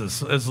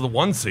Kansas as the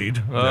 1 seed?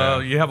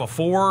 You have a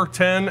 4,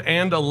 10,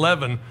 and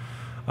 11.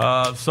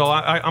 So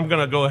I'm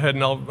going to go ahead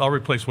and I'll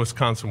replace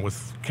Wisconsin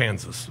with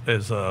Kansas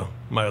as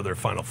my other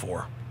Final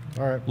Four.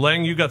 All right.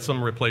 Lang, you got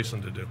some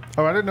replacing to do.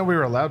 Oh, I didn't know we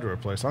were allowed to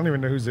replace. I don't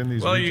even know who's in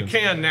these regions. You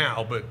can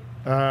now, but...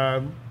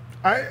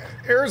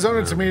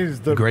 Arizona to me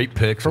is the great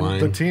pick from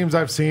the teams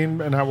I've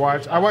seen and I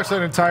watched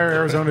that entire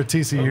Arizona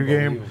TCU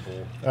game.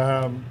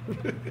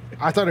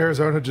 I thought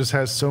Arizona just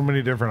has so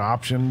many different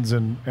options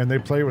and they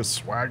play with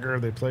swagger.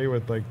 They play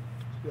with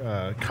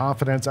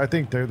confidence. I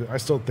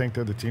still think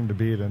they're the team to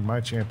beat, and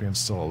my champion's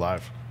still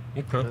alive.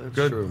 Okay,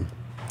 good. True.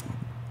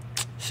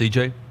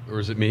 CJ, or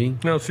is it me?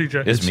 No,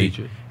 CJ. It's me.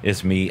 CJ.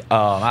 It's me.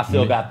 I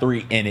still got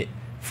 3 in it.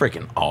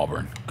 Freaking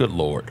Auburn. Good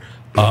Lord.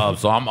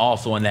 So I'm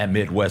also in that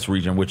Midwest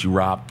region with you,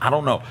 Rob. I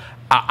don't know.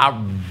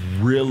 I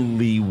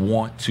really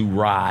want to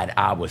ride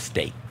Iowa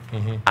State.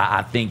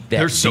 I think that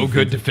they're so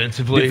good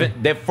defensively.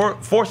 They're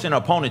forcing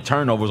opponent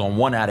turnovers on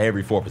 1 out of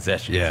every 4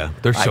 possessions. Yeah,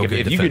 they're so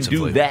good defensively. If you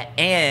can do that,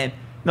 and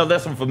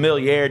there's some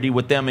familiarity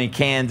with them in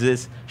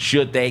Kansas.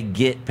 Should they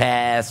get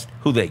past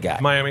who they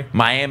got?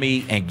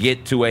 Miami, and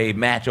get to a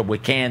matchup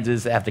with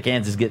Kansas after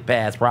Kansas get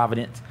past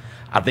Providence,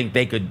 I think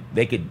they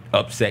could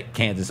upset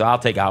Kansas. So I'll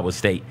take Iowa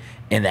State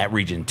in that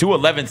region. 2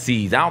 11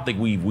 seeds. I don't think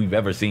we've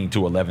ever seen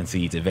 2 11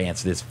 seeds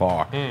advance this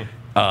far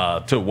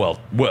to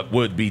what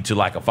would be to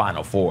like a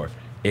Final Four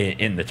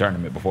in the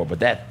tournament before. But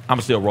that I'm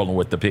still rolling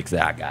with the picks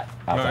that I got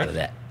outside of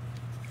that.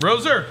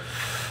 Roser.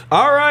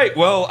 All right.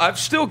 Well, I've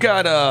still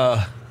got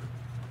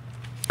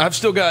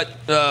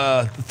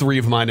 3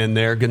 of mine in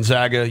there: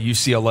 Gonzaga,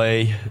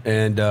 UCLA,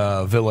 and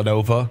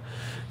Villanova.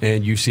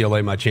 And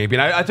UCLA, my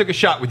champion. I took a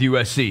shot with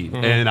USC,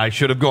 and I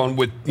should have gone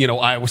with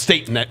Iowa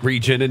State in that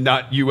region, and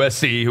not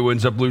USC, who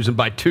ends up losing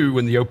by 2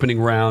 in the opening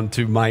round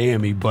to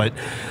Miami. But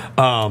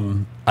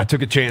I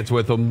took a chance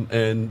with them,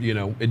 and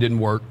it didn't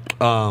work.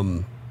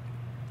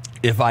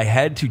 If I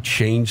had to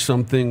change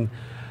something,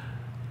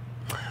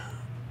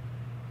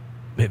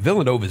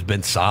 Villanova's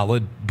been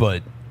solid,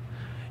 but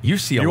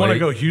UCLA. You want to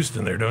go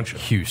Houston there, don't you?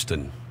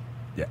 Houston,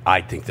 yeah, I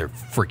think they're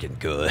freaking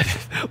good,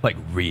 like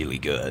really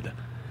good.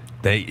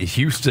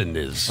 Houston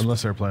is,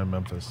 unless they're playing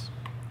Memphis.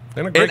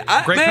 And a great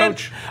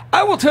coach.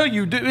 I will tell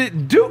you,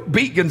 Duke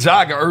beat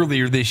Gonzaga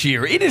earlier this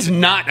year. It is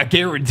not a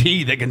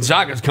guarantee that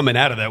Gonzaga's coming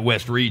out of that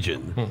West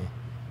region.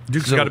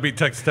 Duke's got to beat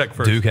Texas Tech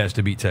first. Duke has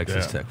to beat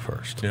Texas Tech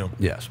first. Yeah.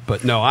 Yes,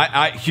 but no,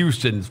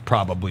 Houston's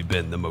probably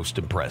been the most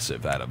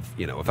impressive out of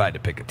if I had to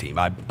pick a team,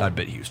 I'd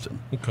bet Houston.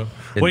 Okay,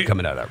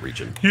 coming out of that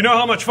region. You know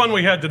how much fun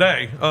we had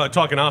today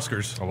talking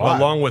Oscars,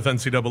 along with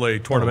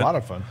NCAA tournament. A lot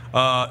of fun.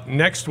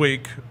 Next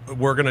week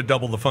we're going to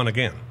double the fun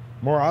again.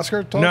 More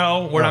Oscar talk?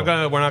 No, we're not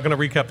going to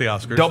recap the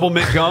Oscars. Double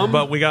mint gum,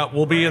 but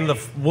we'll be in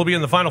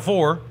the Final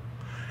Four,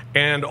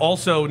 and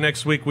also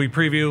next week we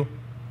preview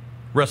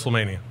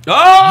WrestleMania.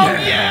 Oh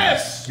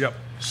yes! Yep.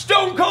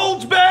 Stone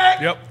Cold's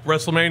back. Yep.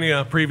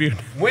 WrestleMania preview.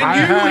 When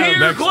you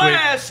hear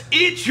glass,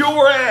 it's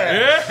your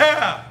ass.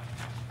 Yeah.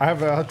 I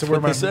have to wear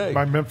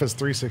my Memphis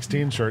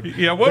 316 shirt.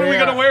 Yeah, what are we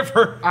gonna wear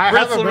for WrestleMania? I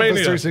have a Memphis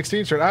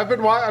 316 shirt. I've been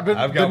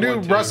the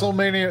new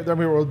WrestleMania.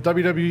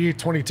 WWE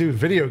 22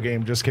 video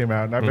game just came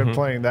out, and I've been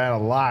playing that a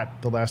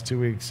lot the last 2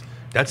 weeks.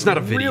 That's not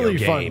a video really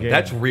game. Fun game.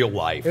 That's real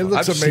life. It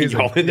looks amazing. Seen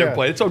y'all in there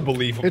play. It's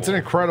unbelievable. It's an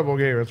incredible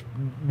game. It's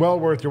well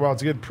worth your while.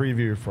 It's a good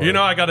preview for it.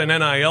 I got an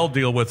NIL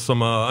deal with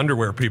some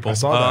underwear people. I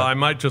saw that. I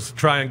might just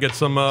try and get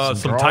some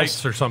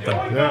tights or something.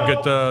 Yeah.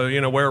 Get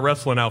wear a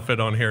wrestling outfit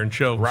on here and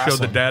show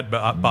the dad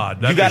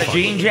bod. You got a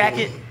jean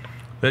jacket?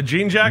 The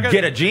jean jacket?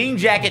 Get a jean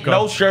jacket,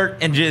 no shirt,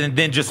 and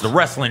then just the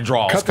wrestling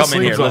draws. Come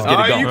in here. Let's get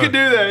it going. You can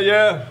do that,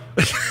 yeah.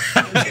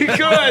 You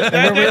could.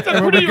 That's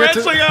a pretty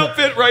wrestling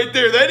outfit right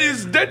there.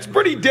 That's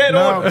pretty dead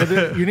on.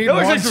 But you need that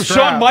looks one like some strap.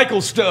 Shawn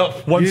Michaels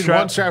stuff. You need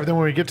one strap, then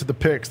when we get to the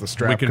picks, the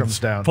strap comes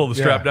down. Pull the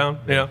strap down?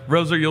 Yeah.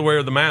 Rosa, you'll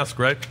wear the mask,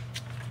 right?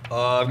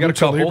 I've got a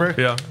couple. Libre?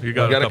 Yeah, you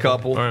got a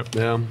couple. All right.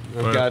 Yeah.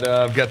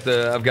 I've got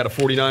a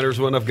 49ers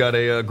one. I've got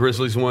a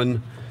Grizzlies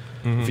one.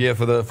 Yeah,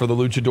 for the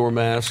luchador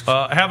masks.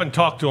 I haven't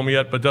talked to him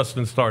yet, but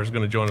Dustin Starr is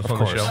going to join us on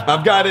the show.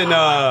 I've got an.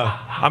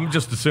 I'm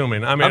just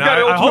assuming. I mean, I've got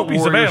an I hope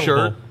he's Warrior available.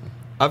 shirt.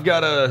 I've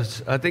got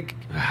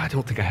I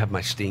don't think I have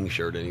my Sting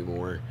shirt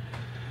anymore.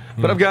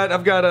 But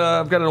I've got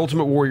an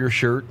Ultimate Warrior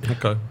shirt.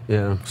 Okay.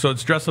 Yeah. So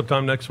it's dress up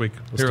time next week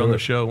Let's here do on it. the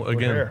show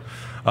again.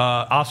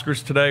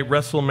 Oscars today,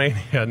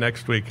 WrestleMania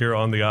next week here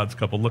on The Odds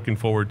Couple. Looking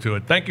forward to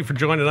it. Thank you for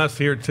joining us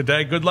here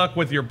today. Good luck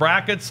with your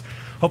brackets.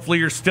 Hopefully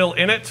you're still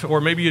in it,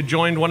 or maybe you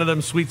joined one of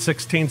them Sweet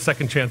 16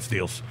 second chance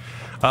deals.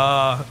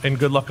 And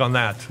good luck on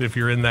that if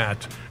you're in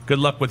that. Good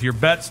luck with your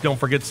bets. Don't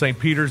forget St.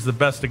 Peter's, the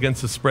best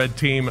against the spread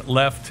team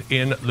left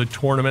in the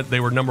tournament.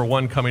 They were number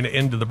one coming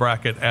into the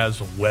bracket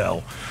as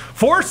well.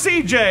 For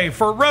CJ,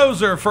 for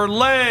Roser, for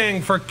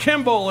Lang, for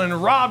Kimball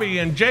and Robbie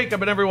and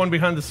Jacob and everyone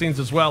behind the scenes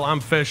as well, I'm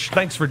Fish.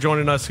 Thanks for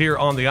joining us here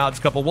on The Odds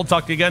Couple. We'll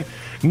talk to you again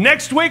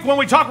next week when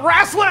we talk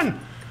wrestling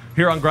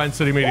here on Grind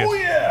City Media. Oh,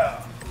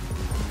 yeah.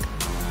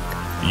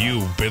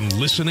 You've been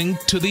listening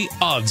to The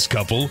Odds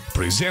Couple,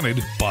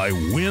 presented by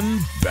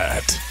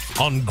WinBet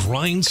on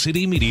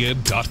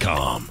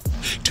GrindCityMedia.com.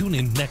 Tune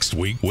in next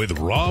week with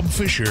Rob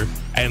Fisher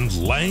and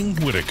Lang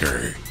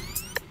Whitaker.